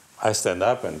I stand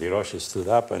up, and Hiroshi stood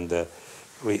up, and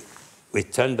we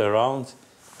turned around,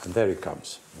 and there he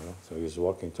comes. You know? So he's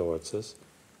walking towards us.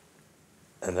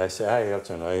 And I say, "Hi,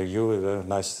 Ayrton, are you?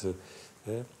 Nice to...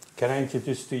 Can I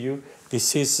introduce to you?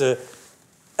 This is..."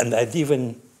 and I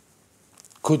even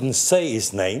couldn't say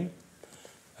his name.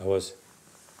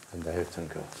 And Ayrton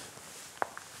goes,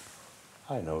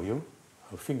 "I know you."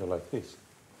 A finger like this.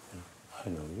 "I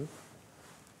know you."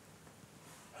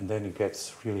 And then he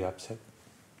gets really upset.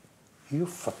 "You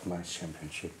fucked my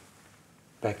championship.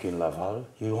 Back in Laval,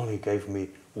 you only gave me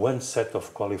 1 set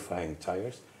of qualifying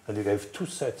tires, and you gave 2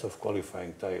 sets of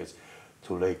qualifying tires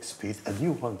to Lake Speed, and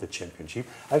you won the championship.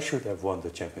 I should have won the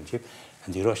championship."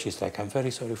 And Hiroshi is like, "I'm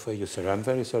very sorry for you, sir. I'm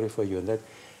very sorry for you." And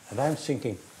I'm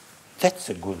thinking, that's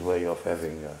a good way of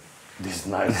having this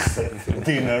nice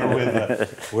dinner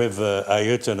with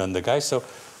Ayrton and the guys. So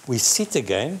we sit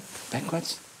again,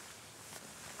 backwards,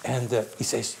 and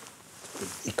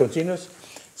he continues.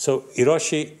 So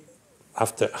Hiroshi,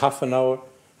 after half an hour,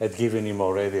 had given him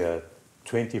already a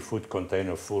 20-foot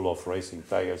container full of racing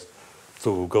tires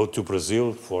to go to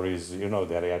Brazil for his, you know,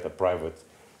 there he had a private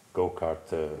go-kart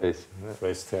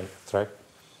race track.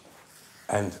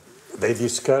 And they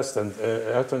discussed, and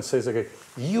Ayrton says again,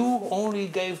 "You only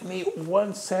gave me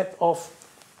 1 set of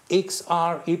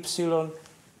XRY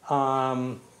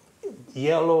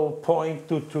yellow point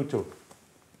 222.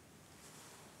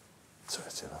 So I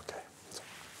said, okay. So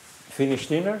finish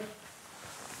dinner,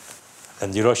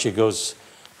 and Hiroshi goes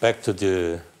back to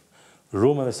the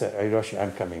room, and I said, "Hiroshi,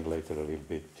 I'm coming later a little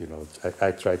bit. You know,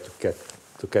 I try to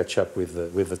catch up with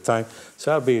the time.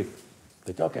 So I'll be."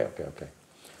 Okay.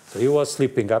 So he was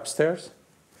sleeping upstairs.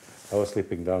 I was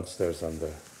sleeping downstairs on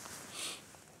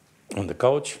the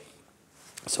couch.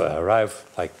 So I arrived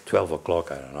like 12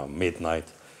 o'clock, I don't know,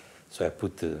 midnight. So I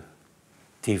put the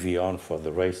TV on for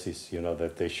the races, you know,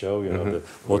 that they show, you know, the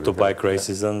motorbike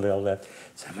races and all that.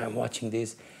 So I'm watching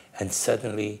this, and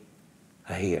suddenly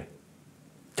I hear,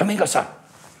 "Domingos-san!"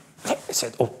 I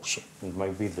said, "Oh, shit,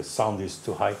 maybe the sound is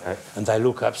too high." And I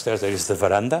look upstairs, there is the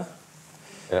veranda.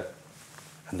 Yeah.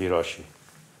 And Hiroshi,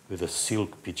 with a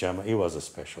silk pyjama. He was a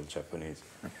special Japanese.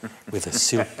 With a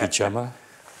silk pyjama.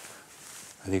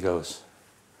 And he goes,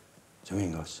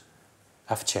 "Domingos,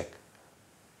 I've checked.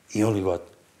 He only got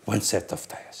one set of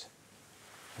tires.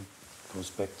 Goes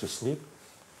back to sleep.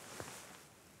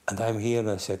 And I'm here and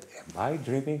I said, am I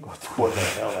dreaming? What the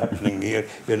hell happening here?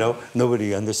 You know,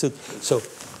 nobody understood. So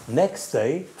next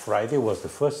day, Friday was the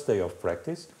first day of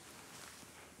practice.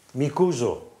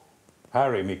 Mikuzo,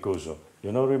 Harry Mikuzo,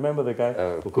 you know, remember the guy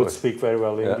who could speak very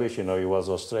well English, you know, he was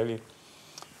Australian,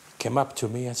 came up to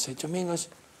me and said, Domingos,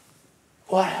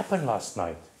 what happened last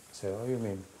night? I said, what do you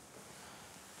mean?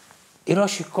 You know,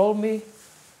 she called me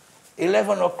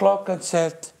 11 o'clock and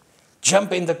said,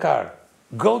 jump in the car,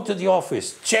 go to the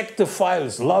office, check the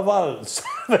files, Laval,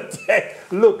 78,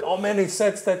 look how many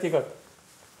sets that you got.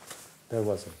 There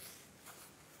wasn't.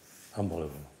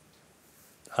 Unbelievable.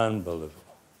 Unbelievable.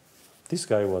 This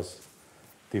guy was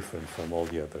different from all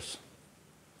the others.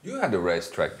 You had a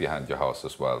racetrack behind your house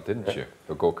as well, didn't you?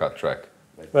 A go-kart track.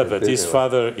 Well, but his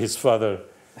father,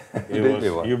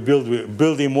 you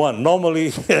build him one.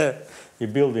 Normally, you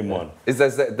build him one.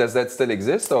 Does that still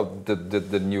exist, or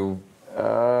the new?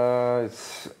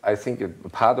 I think a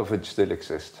part of it still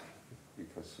exists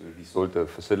because we sold the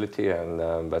facility,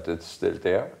 and but it's still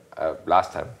there.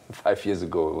 Last time, 5 years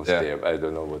ago, it was there. I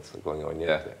don't know what's going on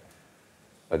yet. Yeah.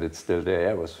 But it's still there.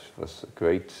 It was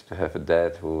great to have a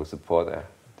dad who supported,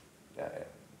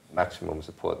 maximum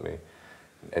support me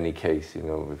in any case, you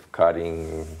know, with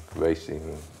karting,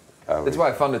 racing. That's why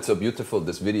I found it so beautiful,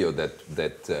 this video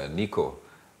that Nico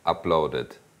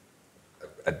uploaded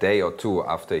a day or two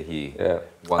after he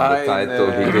won the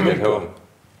title. He did at home.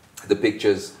 The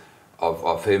pictures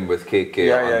of him with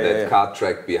Keke on that kart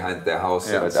track behind their house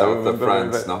in south of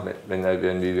France. When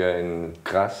we were in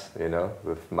Gras, you know,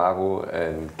 with Maru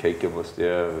and Keke was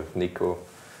there with Nico.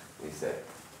 He said,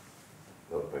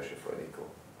 no pressure for Nico.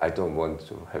 I don't want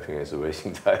to have him as a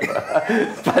racing driver.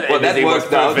 But well, that was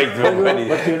perfect.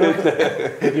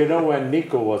 But you know, when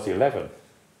Nico was 11,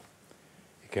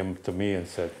 he came to me and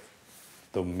said,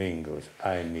 Domingos,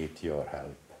 I need your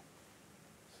help.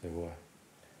 I said, what?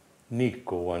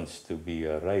 Nico wants to be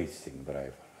a racing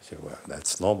driver. I said, well,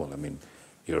 that's normal. I mean,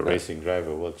 you're a racing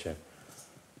driver, world champ.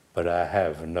 But I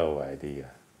have no idea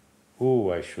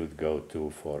who I should go to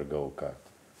for go-kart.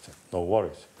 I said, no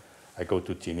worries. I go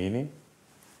to Tinini,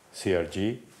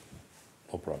 CRG,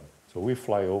 no problem. So we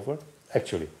fly over,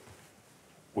 actually,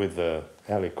 with the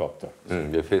helicopter.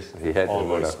 He had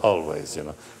always, you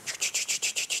know.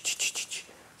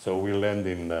 So we land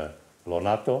in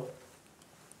Lonato.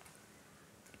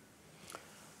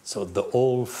 So the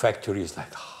whole factory is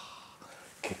like,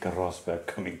 Keke Rosberg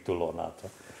coming to Lonato.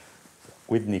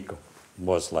 With Nico. It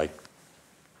was like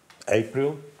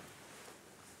April.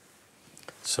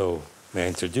 So may I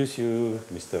introduce you,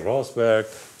 Mr. Rosberg,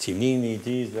 Tinini,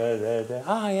 this, that.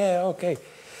 Ah, yeah, okay.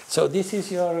 So this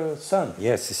is your son.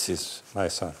 Yes, this is my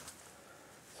son.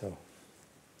 So,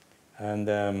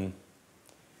 and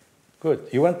good.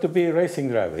 You want to be a racing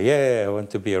driver? Yeah, I want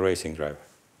to be a racing driver.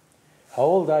 How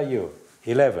old are you?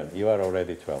 11. You are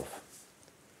already 12.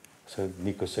 So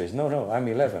Nico says, no, I'm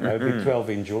 11. I'll be 12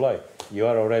 in July. You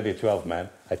are already 12, man.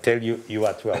 I tell you, you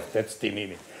are 12. That's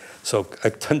Tinini. So I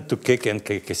turn to Keke, and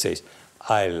Keke says,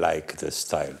 I like the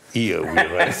style. Here we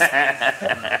race.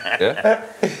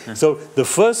 So the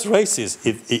first races,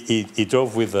 he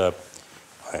drove with a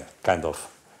kind of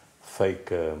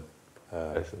fake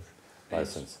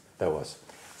license. That was.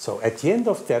 So at the end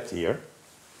of that year,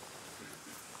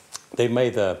 they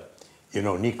made a, you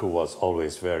know, Nico was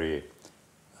always very,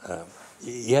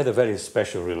 he had a very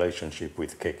special relationship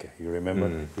with Keke. You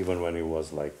remember? Even when he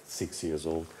was like 6 years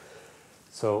old.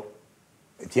 So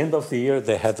at the end of the year,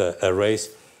 they had a race,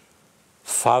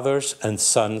 fathers and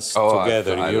sons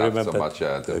together. You remember? So much,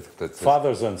 that's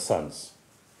fathers and sons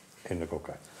in the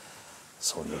go-kart.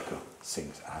 So Nico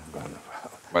sings, I'm gonna.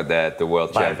 My dad, the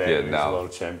world champion now.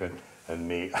 World champion, and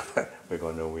me, we're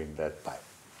gonna win that bike.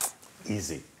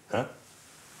 Easy, huh?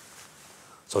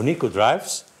 So Nico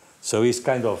drives, so he's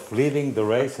kind of leading the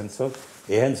race, and so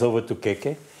he hands over to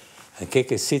Keke, and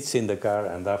Keke sits in the car,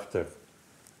 and after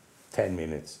 10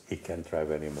 minutes, he can't drive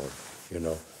anymore, you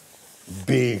know.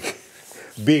 Big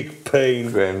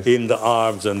pain in the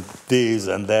arms, and this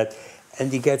and that,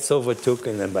 and he gets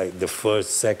overtaken, and by the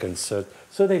first, second, third,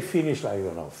 so they finish, I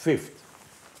don't know, fifth.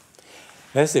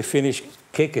 As they finish,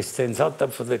 Keke stands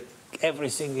out for the,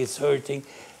 everything is hurting,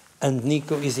 and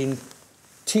Nico is in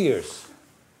tears.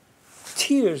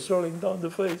 Tears rolling down the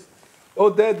face. Oh,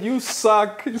 Dad, you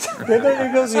suck. Then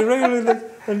he goes, he really,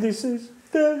 and he says,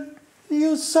 Dad,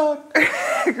 you suck.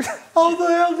 How the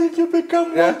hell did you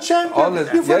become world champion?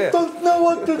 You don't know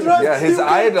what to drive. Yeah, his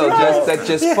idol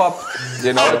just popped.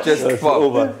 You know, just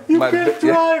popped. You can't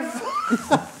drive.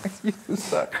 You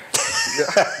suck.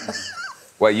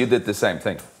 Well, you did the same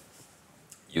thing.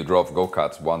 You drove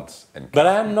go-karts once in But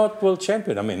I'm not world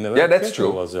champion. I mean, Yeah, that's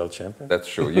Pedro true. was world champion. That's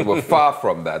true. You were far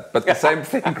from that. But the same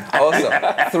thing also.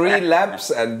 3 laps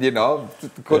and, you know,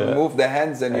 couldn't move the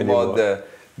hands anymore.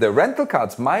 The rental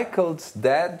carts, Michael's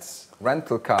dad's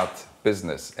rental cart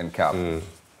business in Karpen.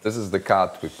 This is the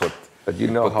cart we put. But you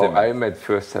know put how them in. I met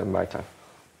first time Michael?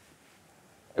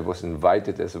 I was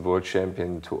invited as a world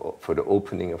champion for the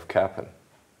opening of Karpen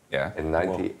Yeah. in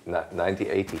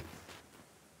 1980.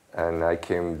 And I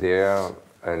came there,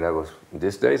 and I was, in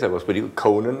these days, I was with you.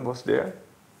 Conan was there.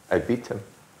 I beat him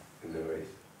in the race.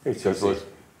 It was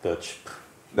Dutch.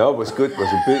 No, it was good. It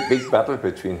was a big battle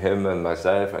between him and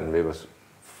myself, and there was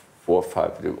 4 or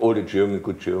 5. All the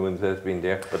good Germans have been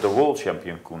there. But the world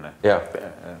champion, Koenen. Yeah.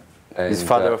 He's And,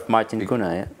 father of Martin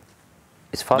Koenen, yeah?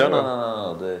 His father?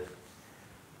 No.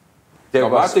 There No,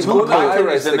 was Martin 2 Koenen Koners.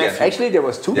 raced again. Actually, there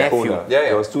was 2 Nephew. Koners. Yeah, yeah.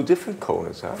 There was 2 different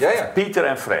Koners. Huh? Yeah, yeah. Peter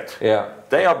and Fred. Yeah.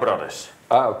 They are brothers.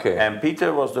 Ah, okay. And Peter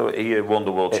he won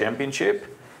the world championship.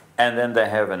 And then they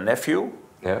have a nephew,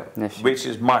 Yeah. Nephew. which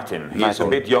is Martin. He's a Martin.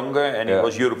 bit younger and he Yeah.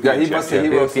 was European Yeah, he was champion.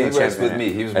 he European raced with champion.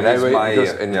 me. He was And I my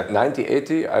because in yeah.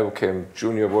 1980 I became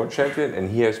junior world champion, and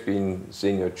he has been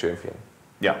senior champion.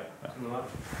 Yeah.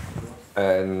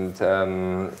 And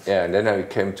yeah, and then I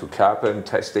came to Karpen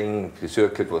testing. The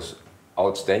circuit was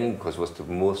outstanding because it was the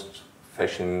most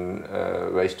fashion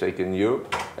racetrack in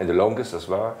Europe and the longest as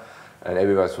well. And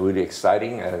everyone was really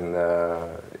exciting. And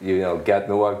you know, Gerd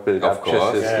Nowak built Of up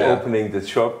course, just as yeah. opening the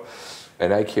shop.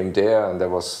 And I came there, and there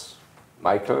was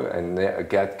Michael, and there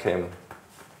Gerd came.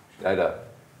 Schneider,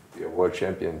 you're world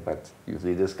champion, but you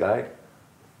see this guy,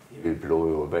 he will blow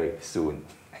you away soon.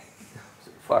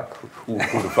 Fuck, who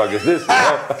the fuck is this? You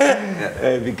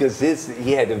know? Because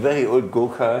he had a very old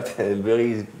go-kart and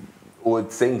very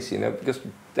old things, you know, because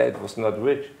Dad was not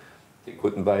rich. He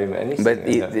couldn't buy him anything. But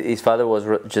and, his father was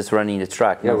just running the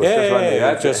track. yeah, no? was Yeah, just yeah, running.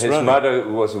 yeah, that. just His running. mother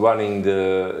was running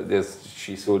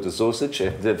she sold the sausage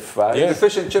and the fries. Yeah. The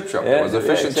fish and chip shop. It was a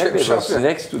fish and chip exactly. It shop. was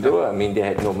next to door. I mean, they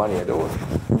had no money at all.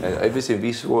 And everything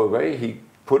we threw away, he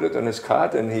put it on his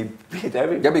cart and he beat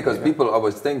everything. Yeah, because you know? people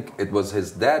always think it was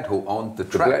his dad who owned the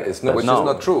track, track, it's not- which no. is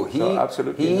not true. No,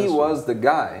 absolutely he not true. was the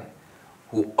guy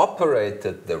who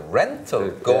operated the rental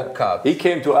go-kart. He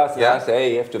came to us and Yeah. asked,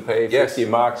 hey, you have to pay Yes. 50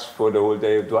 marks for the whole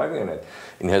day of driving in it.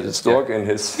 And he had a stock in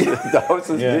his house.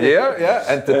 Yeah,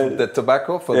 and the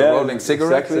tobacco for the rolling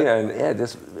cigarettes. Exactly, and yeah,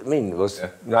 this, I mean, it was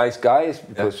nice guys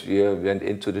because we went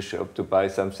into the shop to buy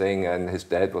something, and his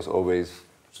dad was always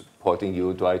supporting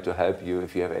you, try to help you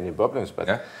if you have any problems. But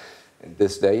in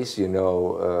these days, you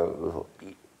know,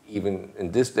 even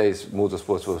in these days,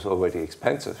 motorsports was already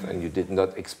expensive, and you did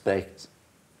not expect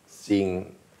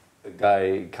seeing a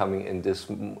guy coming in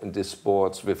this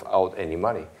sports without any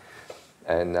money.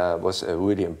 And was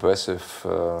really impressive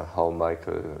how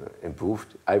Michael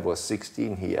improved. I was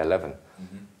 16, he 11.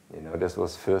 You know, this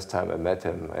was the first time I met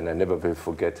him, and I never will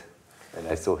forget. And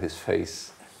I saw his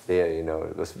face there, you know,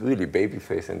 it was really baby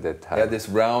face in that time. Yeah, this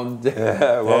round.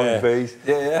 Round face.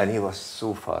 Yeah. And he was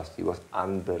so fast, he was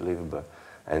unbelievable.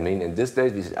 I mean, in this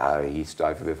days, we say, he's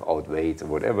driving without weight or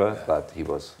whatever, but he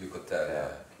was, You could tell,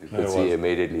 you could see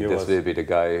immediately, this will be the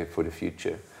guy for the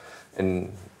future.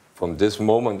 And from this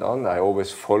moment on, I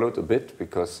always followed a bit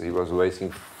because he was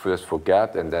racing first for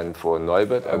Gerd and then for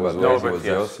Neubert. I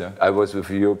was with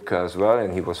Jupka as well,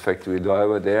 and he was factory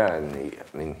driver there,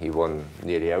 and he won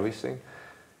nearly everything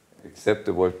except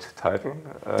the world title.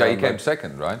 Yeah, he came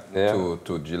second, right? Yeah.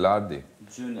 To Gilardi.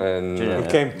 And He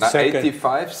came second.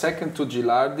 85, second to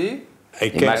Gilardi, He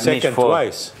came second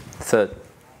twice. Third.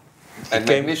 and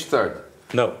came- McNish third.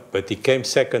 No, but he came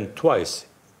second twice.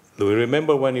 Do you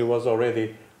remember when he was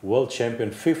already world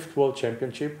champion, 5th world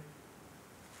championship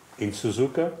in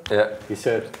Suzuka? yeah, He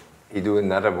said, he do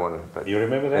another one. But you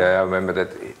remember that? yeah, I remember that.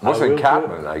 It was I in will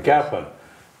Karpen, do- I guess. Karpen.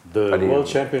 The But he- world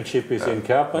championship is in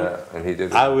Karpen. And he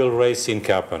did. I will race in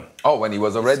Karpen. Oh, when he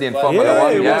was already in Yeah, Formula Yeah,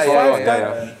 One. it Yeah, was yeah, five yeah,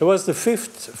 times. yeah. It was the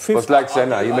fifth. It was like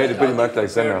Senna. He made it pretty much like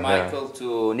Senna. Yeah. Michael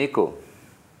to Nico.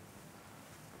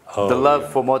 Oh, The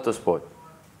love for motorsport.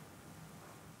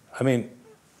 I mean,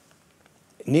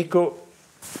 Nico,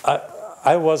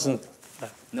 I wasn't.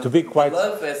 No, To be quite-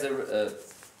 love as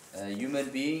a human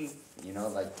being, you know,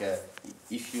 like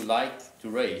if you like to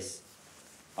race,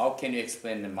 how can you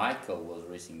explain that Michael was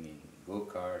racing in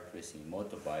go-kart, racing in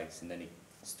motorbikes, and then he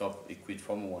stopped, he quit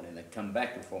Formula 1 and then come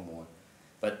back to Formula 1.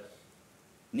 But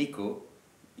Nico,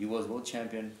 he was world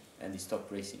champion and he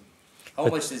stopped racing. How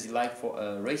much does he like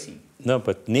for racing? No,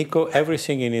 but Nico,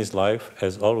 everything in his life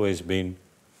has always been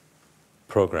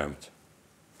programmed.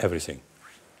 Everything.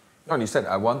 No, and he said,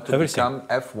 I want to Everything. become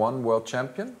F1 world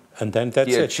champion. And then that's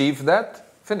He it. achieved that,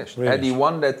 finished. Really? Had he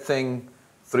won that thing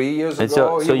 3 years And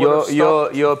ago, so he would have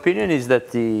stopped. your opinion is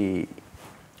that he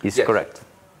is Yes. correct.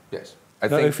 Yes, I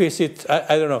No, think. if it's it,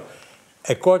 I don't know.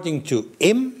 According to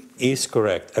him, is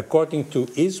correct. According to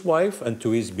his wife and to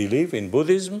his belief in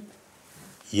Buddhism,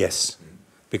 yes,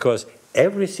 because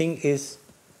everything is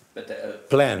But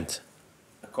planned.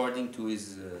 according to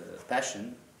his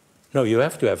passion, No, you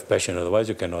have to have passion, otherwise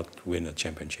you cannot win a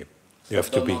championship. You have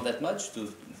to don't be. know that much to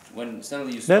when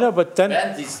suddenly you No, stop. no, but then.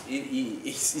 Bernd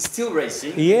he's still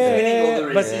racing. He's Yeah, winning all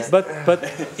the races. but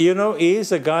you know, he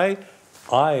is a guy.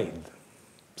 I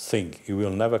think he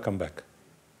will never come back.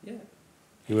 Yeah.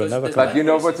 He will Because never there's come But back. you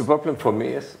know what the problem for me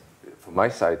is? For my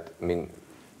side, I mean,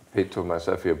 Pedro and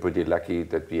myself, we are pretty lucky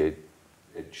that we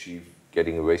achieved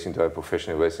getting a racing driver,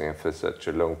 professional racing for such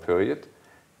a long period.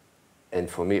 And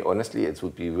for me, honestly, it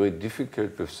would be very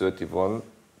difficult with 31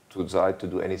 to decide to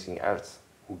do anything else.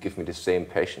 Who give me the same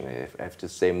passion, I have the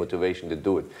same motivation to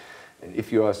do it. And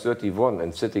if you are 31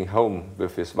 and sitting home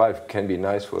with his wife can be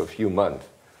nice for a few months,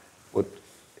 but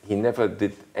he never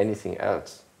did anything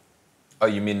else. Oh,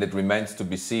 you mean it remains to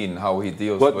be seen how he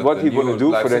deals What with he the want new to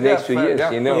do for the lifestyle? next few fair,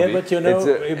 years, you know? Yeah, but you know,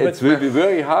 it will be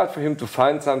very hard for him to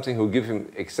find something who give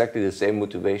him exactly the same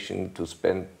motivation to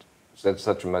spend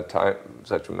such much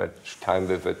time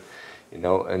with it, you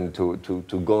know, and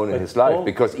to go on in his life.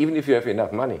 Because even if you have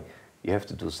enough money, you have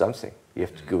to do something. You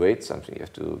have to create something. You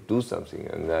have to do something.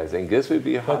 And I think this will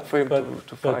be hard for him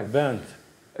to find. But Bernd,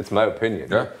 It's my opinion.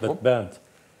 Yeah. but Bernd,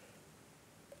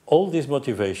 all this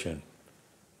motivation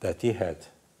that he had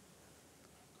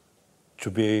to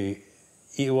be,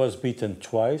 he was beaten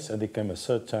twice and he came a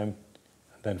third time,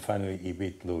 and then finally he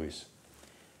beat Lewis.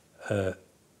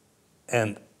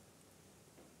 And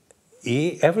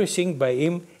everything by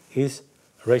him is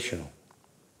rational.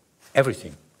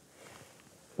 Everything.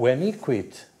 When he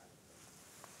quit,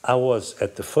 I was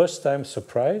at the first time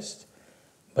surprised,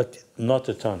 but not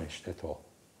astonished at all.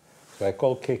 So I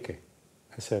called Keke.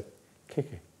 I said,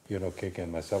 Keke, you know, Keke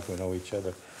and myself, we know each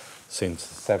other since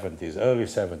the 70s, early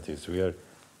 70s. We are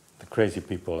the crazy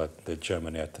people at the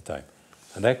Germany at the time.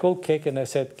 And I called Keke and I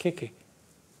said, Keke,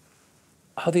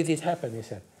 how did it happen? He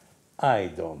said,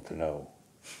 I don't know.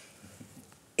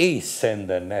 He sent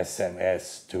an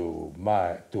SMS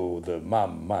to the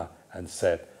mama and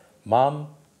said, Mom,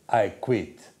 I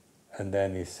quit. And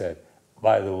then he said,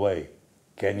 by the way,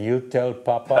 can you tell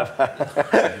Papa?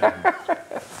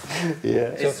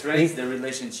 Yeah. It's strange the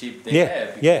relationship they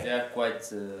have because they are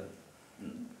quite.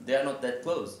 They are not that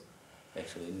close,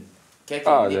 actually.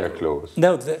 They're close.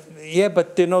 No,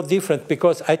 but they're not different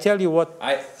because I tell you what,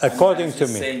 according to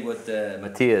me. Saying what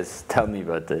Matthias, tell me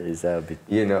about his habit.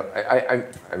 You know,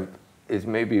 it's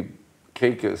maybe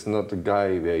Keke is not a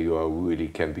guy where you are really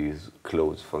can be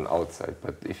close from outside.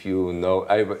 But if you know,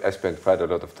 I spent quite a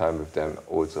lot of time with them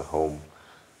also home,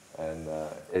 and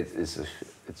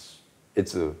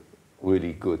it's a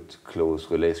really good close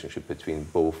relationship between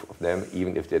both of them,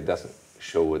 even if they doesn't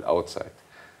show it outside.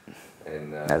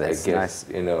 And I guess nice.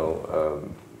 you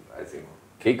know, I think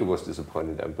Keke was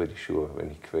disappointed. I'm pretty sure when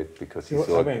he quit because he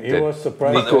thought he was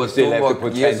surprised. But there was still two have the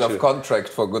more years of potential. contract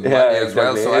for good money Yeah, as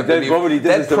well. exactly. So I And then believe probably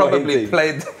this is that the main probably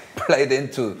thing. played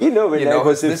into You know, when I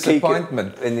was his with Keke,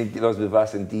 disappointment. and he was with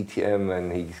us in DTM,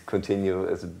 and he continued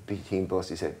as a big team boss.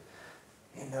 He said,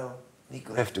 "You know,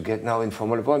 Nico, have to get now in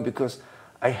Formula One because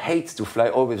I hate to fly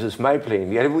always with my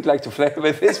plane. I would like to fly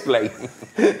with his plane."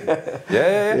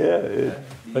 Yeah.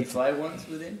 Did you fly once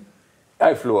with him?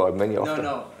 I flew many of them.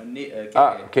 No.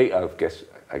 Okay, I guess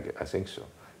I think so.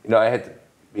 You know,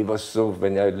 it was so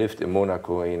when I lived in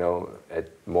Monaco. You know, at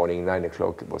morning 9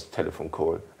 o'clock it was telephone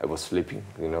call. I was sleeping.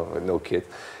 You know, no kid.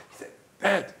 He said,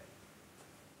 "Bernd,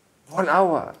 1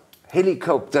 hour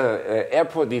helicopter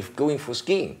airport. We're going for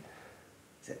skiing."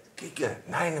 I said, "Keke,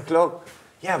 9 o'clock.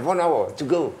 Yeah, 1 hour to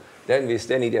go." Then we're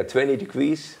standing there, 20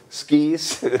 degrees,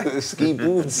 skis, ski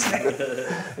boots.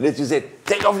 And then you said,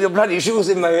 "Take off your bloody shoes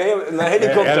in my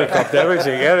helicopter."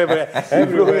 Everywhere. We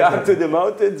flew up to the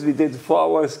mountains. We did 4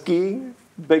 hours skiing,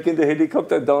 back in the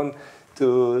helicopter down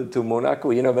to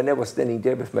Monaco. You know, when I was standing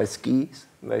there with my skis,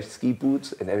 my ski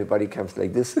boots, and everybody comes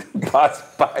like this, pass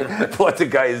by what the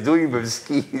guy is doing with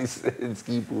skis and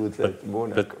ski boots at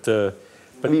Monaco.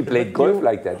 But we played golf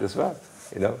like that as well,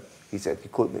 you know. He said, he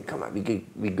called me, "Come on,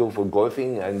 we go for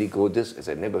golfing and we go this." I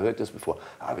said, "Never heard this before."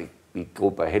 We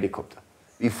go by helicopter.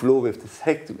 We flew with this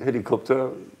helicopter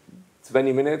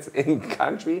 20 minutes in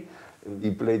country. And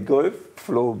we played golf,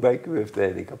 flew back with the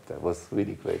helicopter. It was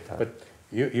really great time. But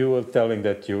you were telling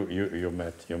that you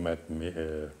met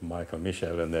Michael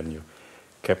Michel and then you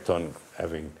kept on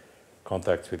having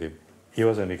contacts with him. He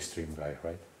was an extreme guy,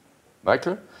 right?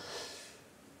 Michael?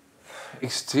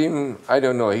 Extreme, I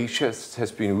don't know. He just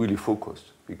has been really focused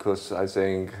because I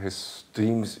think his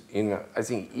dreams I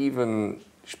think even,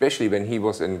 especially when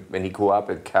he grew up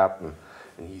at Captain,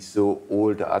 and he saw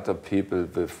all the other people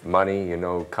with money, you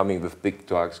know, coming with big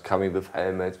trucks, coming with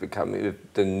helmets, coming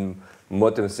with the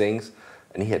modern things,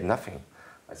 and he had nothing.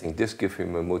 I think this gave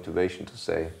him a motivation to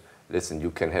say, listen,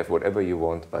 you can have whatever you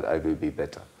want, but I will be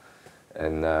better.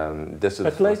 And this is.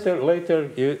 But later,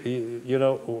 you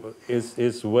know,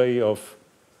 his way of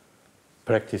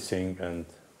practicing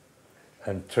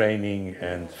and training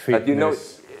and fitness. But you know,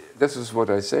 this is what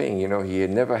I'm saying. You know, he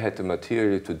never had the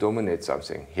material to dominate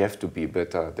something. He has to be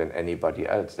better than anybody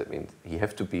else. That means he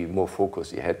has to be more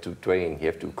focused. He had to train. He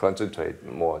had to concentrate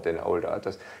more than all the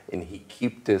others. And he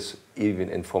keep this even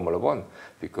in Formula One,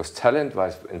 because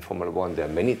talent-wise in Formula One there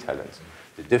are many talents.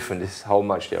 The difference is how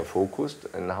much they are focused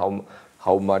and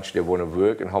how much they want to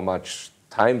work and how much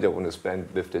time they want to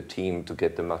spend with the team to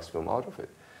get the maximum out of it.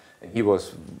 And he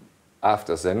was,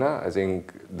 after Senna, I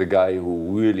think the guy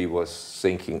who really was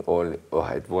thinking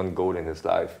had one goal in his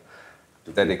life.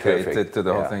 Dedicated to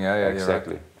the whole thing, yeah,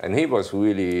 exactly. Right. And he was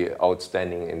really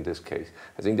outstanding in this case.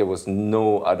 I think there was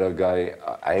no other guy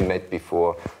I met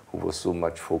before who was so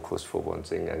much focused for one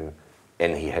thing,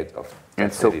 and he had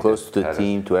and so close to the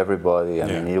team, to everybody. I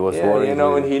mean, he was worried. You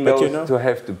know, and he knows to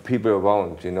have the people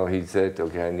around. You know, he said,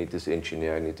 okay, I need this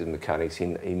engineer, I need the mechanics, he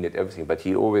need everything. But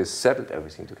he always settled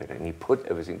everything together, and he put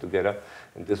everything together.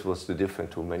 And this was the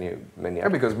difference to many Yeah,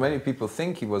 because many people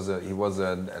think he was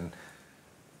a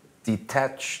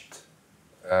detached,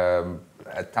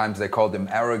 at times they called him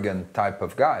arrogant type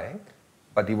of guy,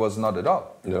 but he was not at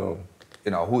all. No.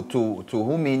 You know, to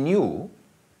whom he knew,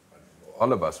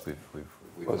 all of us, we've known him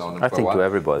for a while. I think to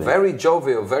everybody. Very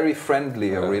jovial, very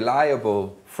friendly, a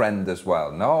reliable friend as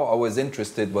well. No, always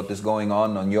interested what is going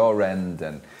on your end,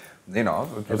 and you know.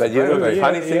 But you know the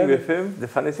funny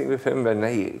thing with him, when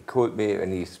he called me,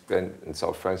 when he spent in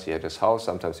South France, he had his house.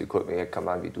 Sometimes he called me, hey, come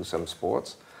on, we do some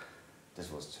sports.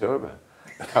 This was terrible.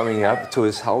 Coming up to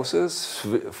his houses,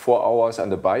 4 hours on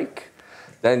the bike.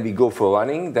 Then we go for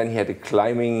running. Then he had a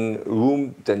climbing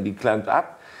room. Then we climbed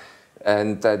up.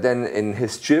 And then in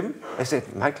his gym, I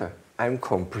said, Michael, I'm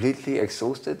completely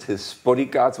exhausted. His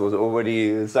bodyguards was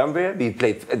already somewhere. We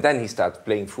played, and then he started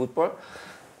playing football.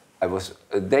 I was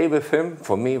a day with him.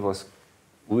 For me, was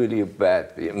really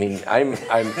bad. I mean,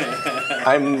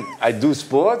 I do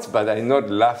sports, but I not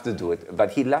love to do it.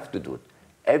 But he loved to do it.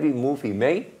 Every move he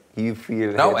made, he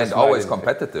feel. No, and always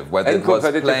competitive. Whether it was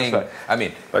playing, I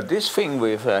mean. But this thing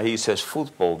with he says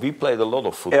football. We played a lot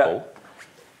of football.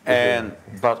 Yeah.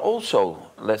 But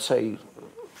also, let's say,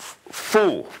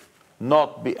 full,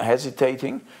 not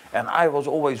hesitating. And I was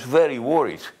always very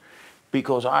worried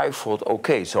because I thought,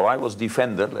 okay, so I was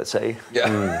defender, let's say.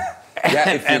 Yeah, yeah,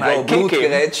 if you go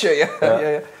bloedgereetje,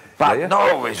 yeah. But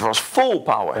no, it was full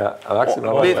power.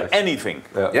 With anything.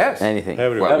 Yes. Anything.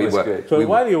 Well, so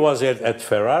while you was at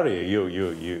Ferrari,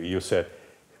 you said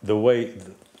the way,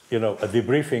 you know, a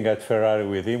debriefing at Ferrari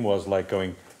with him was like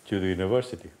going to the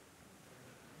university.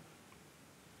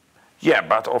 Yeah,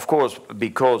 but of course,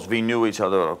 because we knew each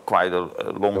other quite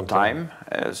a long time,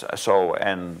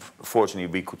 and fortunately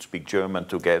we could speak German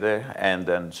together, and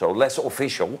then so less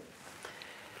official.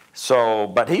 So,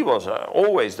 but he was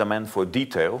always the man for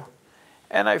detail,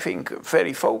 and I think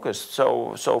very focused.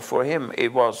 So for him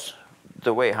it was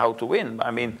the way how to win. I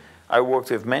mean, I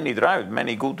worked with many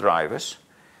good drivers,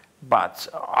 but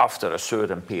after a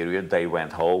certain period they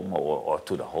went home or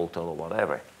to the hotel or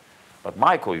whatever. But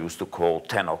Michael used to call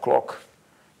 10 o'clock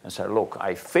and say, look,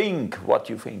 I think, what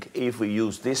do you think if we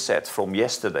use this set from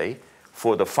yesterday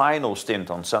for the final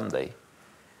stint on Sunday?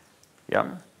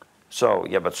 Yeah. So,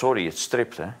 yeah, but sorry, it's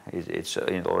stripped. Eh? It's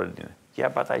already. Yeah,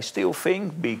 but I still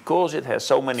think because it has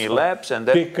so many laps and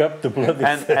that. Pick up the bloody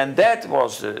and that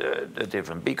was the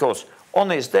difference, because on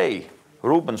his day,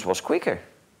 Rubens was quicker.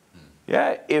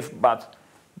 Yeah, but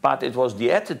it was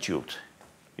the attitude.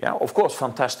 Yeah, of course,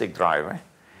 fantastic driver.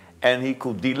 And he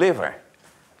could deliver,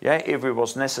 yeah, if it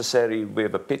was necessary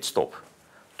with a pit stop,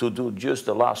 to do just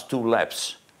the last 2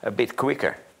 laps a bit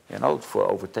quicker, you know, for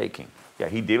overtaking. Yeah,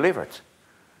 he delivered.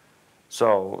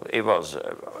 So it was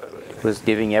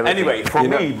giving everything. Anyway, for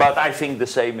me, but I think the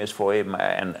same is for him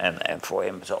and for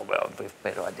him. So, well, with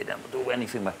Pedro, I didn't do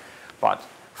anything. But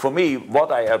for me,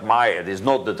 what I admired is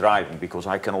not the driving, because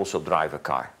I can also drive a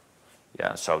car.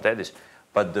 Yeah, so that is...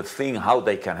 But the thing, how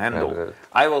they can handle.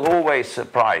 I was always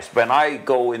surprised when I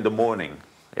go in the morning,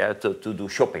 yeah, to do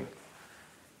shopping.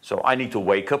 So I need to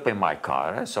wake up in my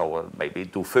car, so maybe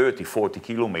do 30, 40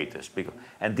 kilometers.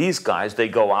 And these guys, they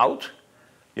go out,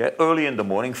 yeah, early in the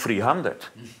morning, 300.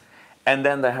 And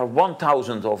then they have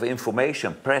 1,000 of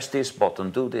information, press this button,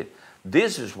 do this.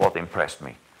 This is what impressed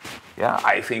me. Yeah,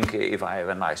 I think if I have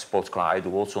a nice sports car, I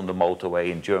do also on the motorway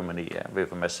in Germany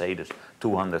with a Mercedes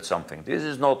 200 something. This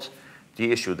is not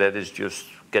the issue, that is just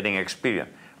getting experience.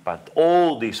 But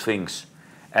all these things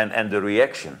and the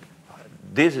reaction,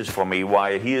 this is for me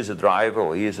why he is a driver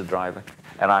or he is a driver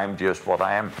and I'm just what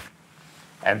I am.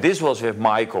 And this was with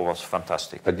Michael, was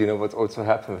fantastic. But you know what also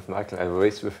happened with Michael? I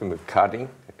raced with him with karting,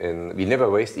 and we never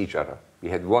raced each other. We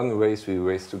had one race we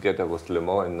raced together, was Le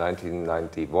Mans in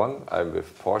 1991. I'm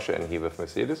with Porsche and he with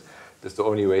Mercedes. That's the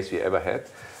only race we ever had.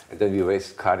 And then we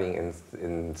raced karting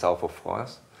in south of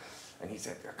France. And he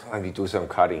said, come on, we do some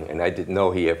karting. And I didn't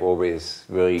know he had always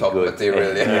very Top good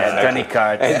material, Yeah, Danny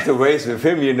Cart. And to race with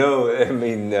him, you know, I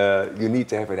mean, you need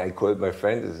to have it. I called my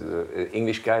friend, an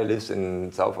English guy, lives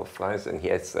in south of France, and he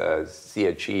has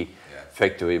CRG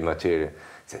factory material. I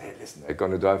said, hey, listen, I'm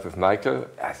going to drive with Michael.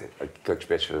 I said, I got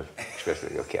special.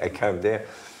 Okay, I came there.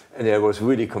 And I was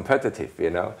really competitive,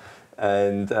 you know.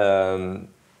 And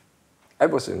I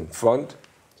was in front,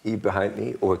 he behind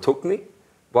me, overtook me.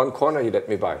 One corner, he let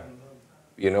me by.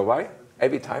 You know why?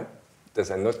 Every time,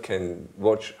 that I not can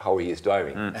watch how he is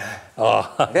driving.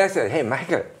 Oh. Then I said, hey,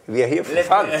 Michael, we are here for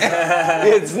fun.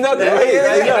 It's not a race.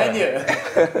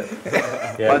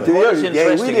 But you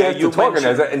really have to talk.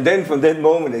 And then from that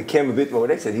moment, it came a bit more.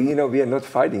 They said, you know, we are not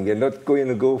fighting. We are not going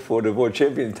to go for the world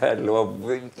champion title, or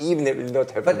even if we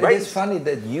not have a race. But it is funny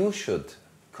that you should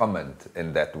comment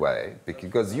in that way,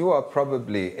 because you are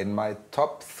probably in my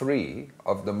top 3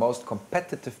 of the most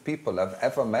competitive people I've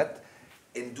ever met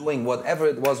in doing whatever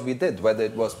it was we did, whether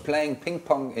it was playing ping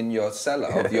pong in your cellar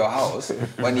of your house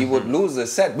when you would lose a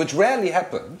set, which rarely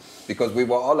happened, because we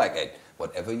were all like, hey,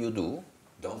 whatever you do,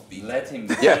 don't beat Let him.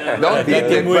 don't beat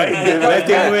him. Let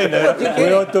him win.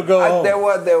 We want to go home.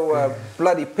 There were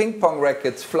bloody ping pong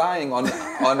rackets flying on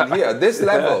here, this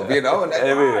level, you know, and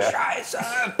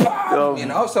you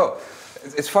know. So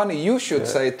it's funny. You should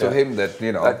say to him that,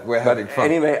 you know, we're having fun.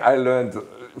 Anyway, I learned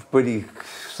pretty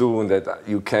soon that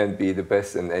you can't be the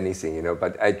best in anything, you know.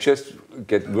 But I just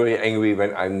get very angry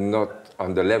when I'm not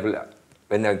on the level.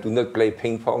 When I do not play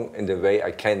ping pong in the way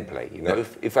I can play, you know.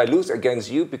 If I lose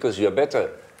against you because you're better,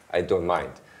 I don't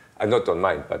mind. I don't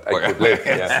mind, but I could live.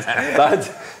 Yeah.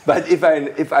 But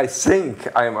if I think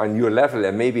I'm on your level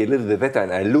and maybe a little bit better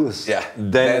and I lose,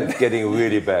 then it's getting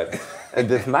really bad. And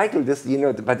with Michael, this, you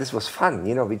know, but this was fun.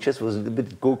 You know, we just was a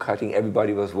bit go-karting.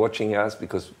 Everybody was watching us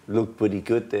because it looked pretty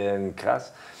good there in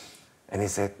Kras. And he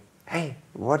said, hey,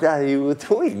 what are you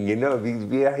doing? You know,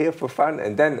 we are here for fun.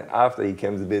 And then after he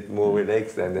came a bit more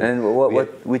relaxed. And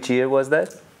which year was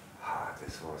that?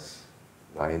 This was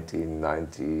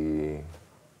 1990.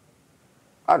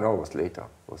 Oh no, it was later.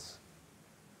 It was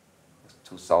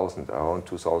 2000, around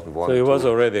 2001. So he was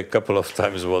already a couple of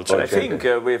times world champion. I think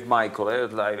with Michael,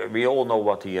 like, we all know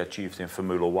what he achieved in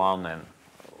Formula 1 and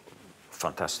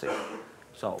fantastic.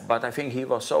 So, but I think he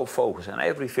was so focused and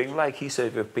everything, like he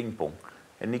said with ping pong,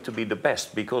 it need to be the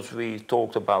best, because we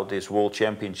talked about this world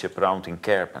championship round in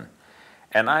Kerpen.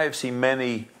 And I have seen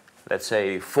many, let's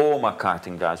say, former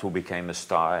karting guys who became a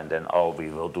star and then, oh, we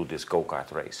will do this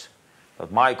go-kart race.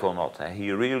 But Michael not,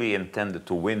 he really intended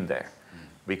to win there.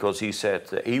 Because he said,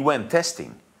 he went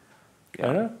testing.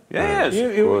 Yeah. Yes.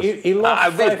 He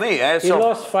lost with me. He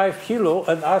lost 5 kilo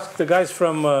and asked the guys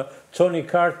from Tony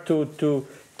Kart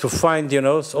to find, you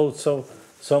know, also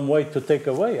some way to take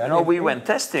away. No, we went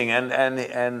testing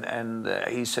and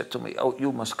he said to me, oh,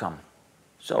 you must come.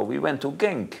 So we went to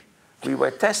Genk. We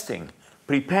were testing,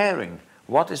 preparing.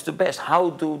 What is the best? How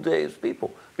do these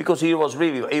people? Because he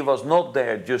was not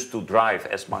there just to drive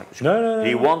as much. No.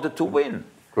 He wanted to win.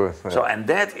 Course, yeah. So, and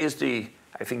that is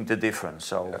I think the difference.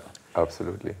 So,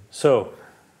 absolutely. So,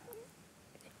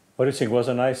 what do you think? Was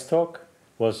a nice talk?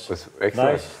 Was excellent.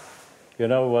 Nice? You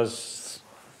know, was...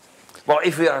 Well,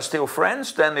 if we are still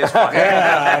friends, then it's fine.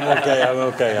 Yeah,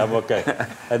 I'm okay.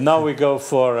 And now we go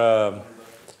for a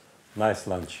nice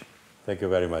lunch. Thank you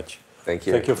very much. Thank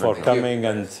you. Thank you for coming.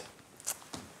 And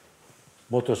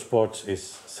motorsports is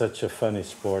such a funny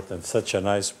sport and such a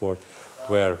nice sport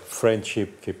where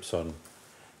friendship keeps on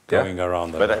going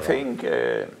around. But I think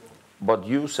what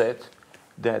you said,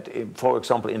 that for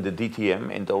example in the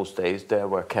DTM in those days there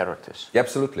were characters. Yeah,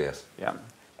 absolutely, yes. Yeah,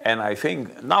 and I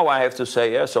think now I have to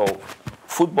say, so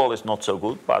football is not so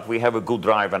good, but we have a good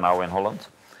driver now in Holland.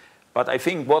 But I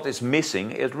think what is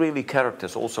missing is really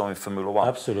characters also in Formula 1.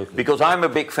 Absolutely. Because I'm a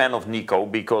big fan of Nico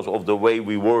because of the way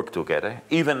we work together,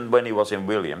 even when he was in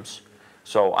Williams.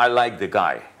 So I like the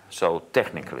guy, so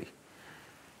technically.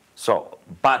 So,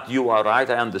 but you are right,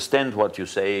 I understand what you're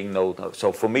saying.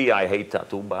 So for me, I hate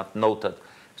tattoo, but no tattoo.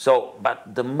 So,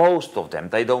 but the most of them,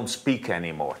 they don't speak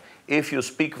anymore. If you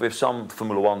speak with some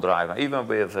Formula One driver, even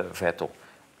with Vettel,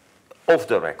 off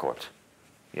the record,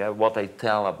 yeah, what they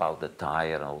tell about the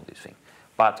tire and all these things.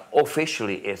 But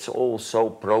officially, it's all so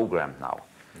programmed now.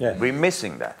 Yeah. We're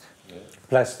missing that.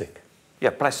 Plastic. Yeah,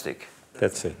 plastic.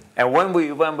 That's it. And when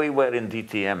we were in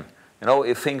DTM, you know,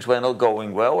 if things were not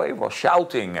going well, it was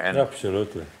shouting, and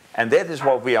Absolutely. and that is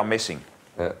what we are missing.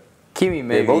 Kimi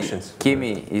maybe. emotions.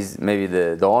 Kimi is maybe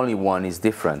the only one is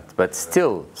different, but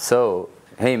still, so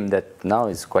him that now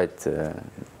is quite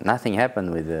nothing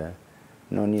happened with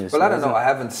no news. Well, I don't know. I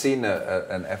haven't seen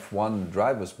an F1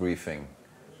 drivers briefing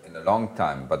in a long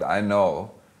time, but I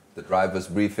know the drivers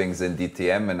briefings in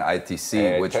DTM and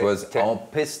ITC, which was on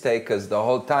piss takers the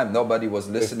whole time. Nobody was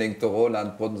listening to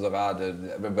Roland Ponzerade.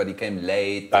 Everybody came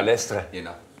late. Balestre. You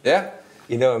know. Yeah.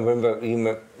 You know, I remember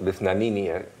with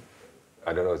Nannini.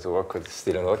 I don't know if the record is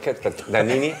still on record, but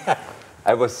Nannini.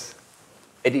 I was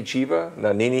Eddie Cheever,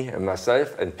 Nannini, and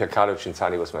myself, and Piercarlo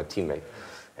Cinzani was my teammate.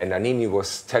 And Nannini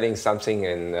was telling something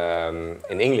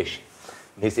in English.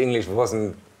 His English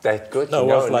wasn't that good. No, you it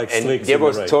know, was like and slicks he in the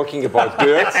was rain. talking about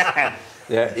girls.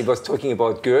 Yeah, he was talking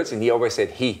about girls, and he always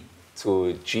said he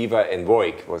to Cheever and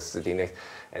Voigt was sitting next.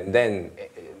 And then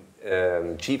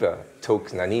Cheever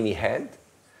took Nannini's hand,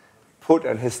 put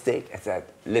on his stick, and said,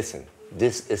 "Listen,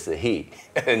 this is a he,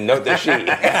 and not a she."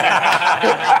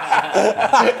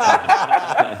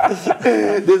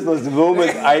 This was the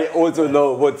moment I also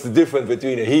know what's the difference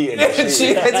between a he and a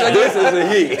she. This is a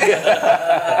he.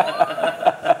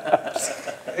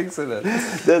 Excellent.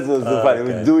 That was the fun. I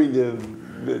was doing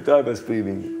the driver's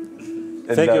briefing.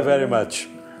 Thank you very much.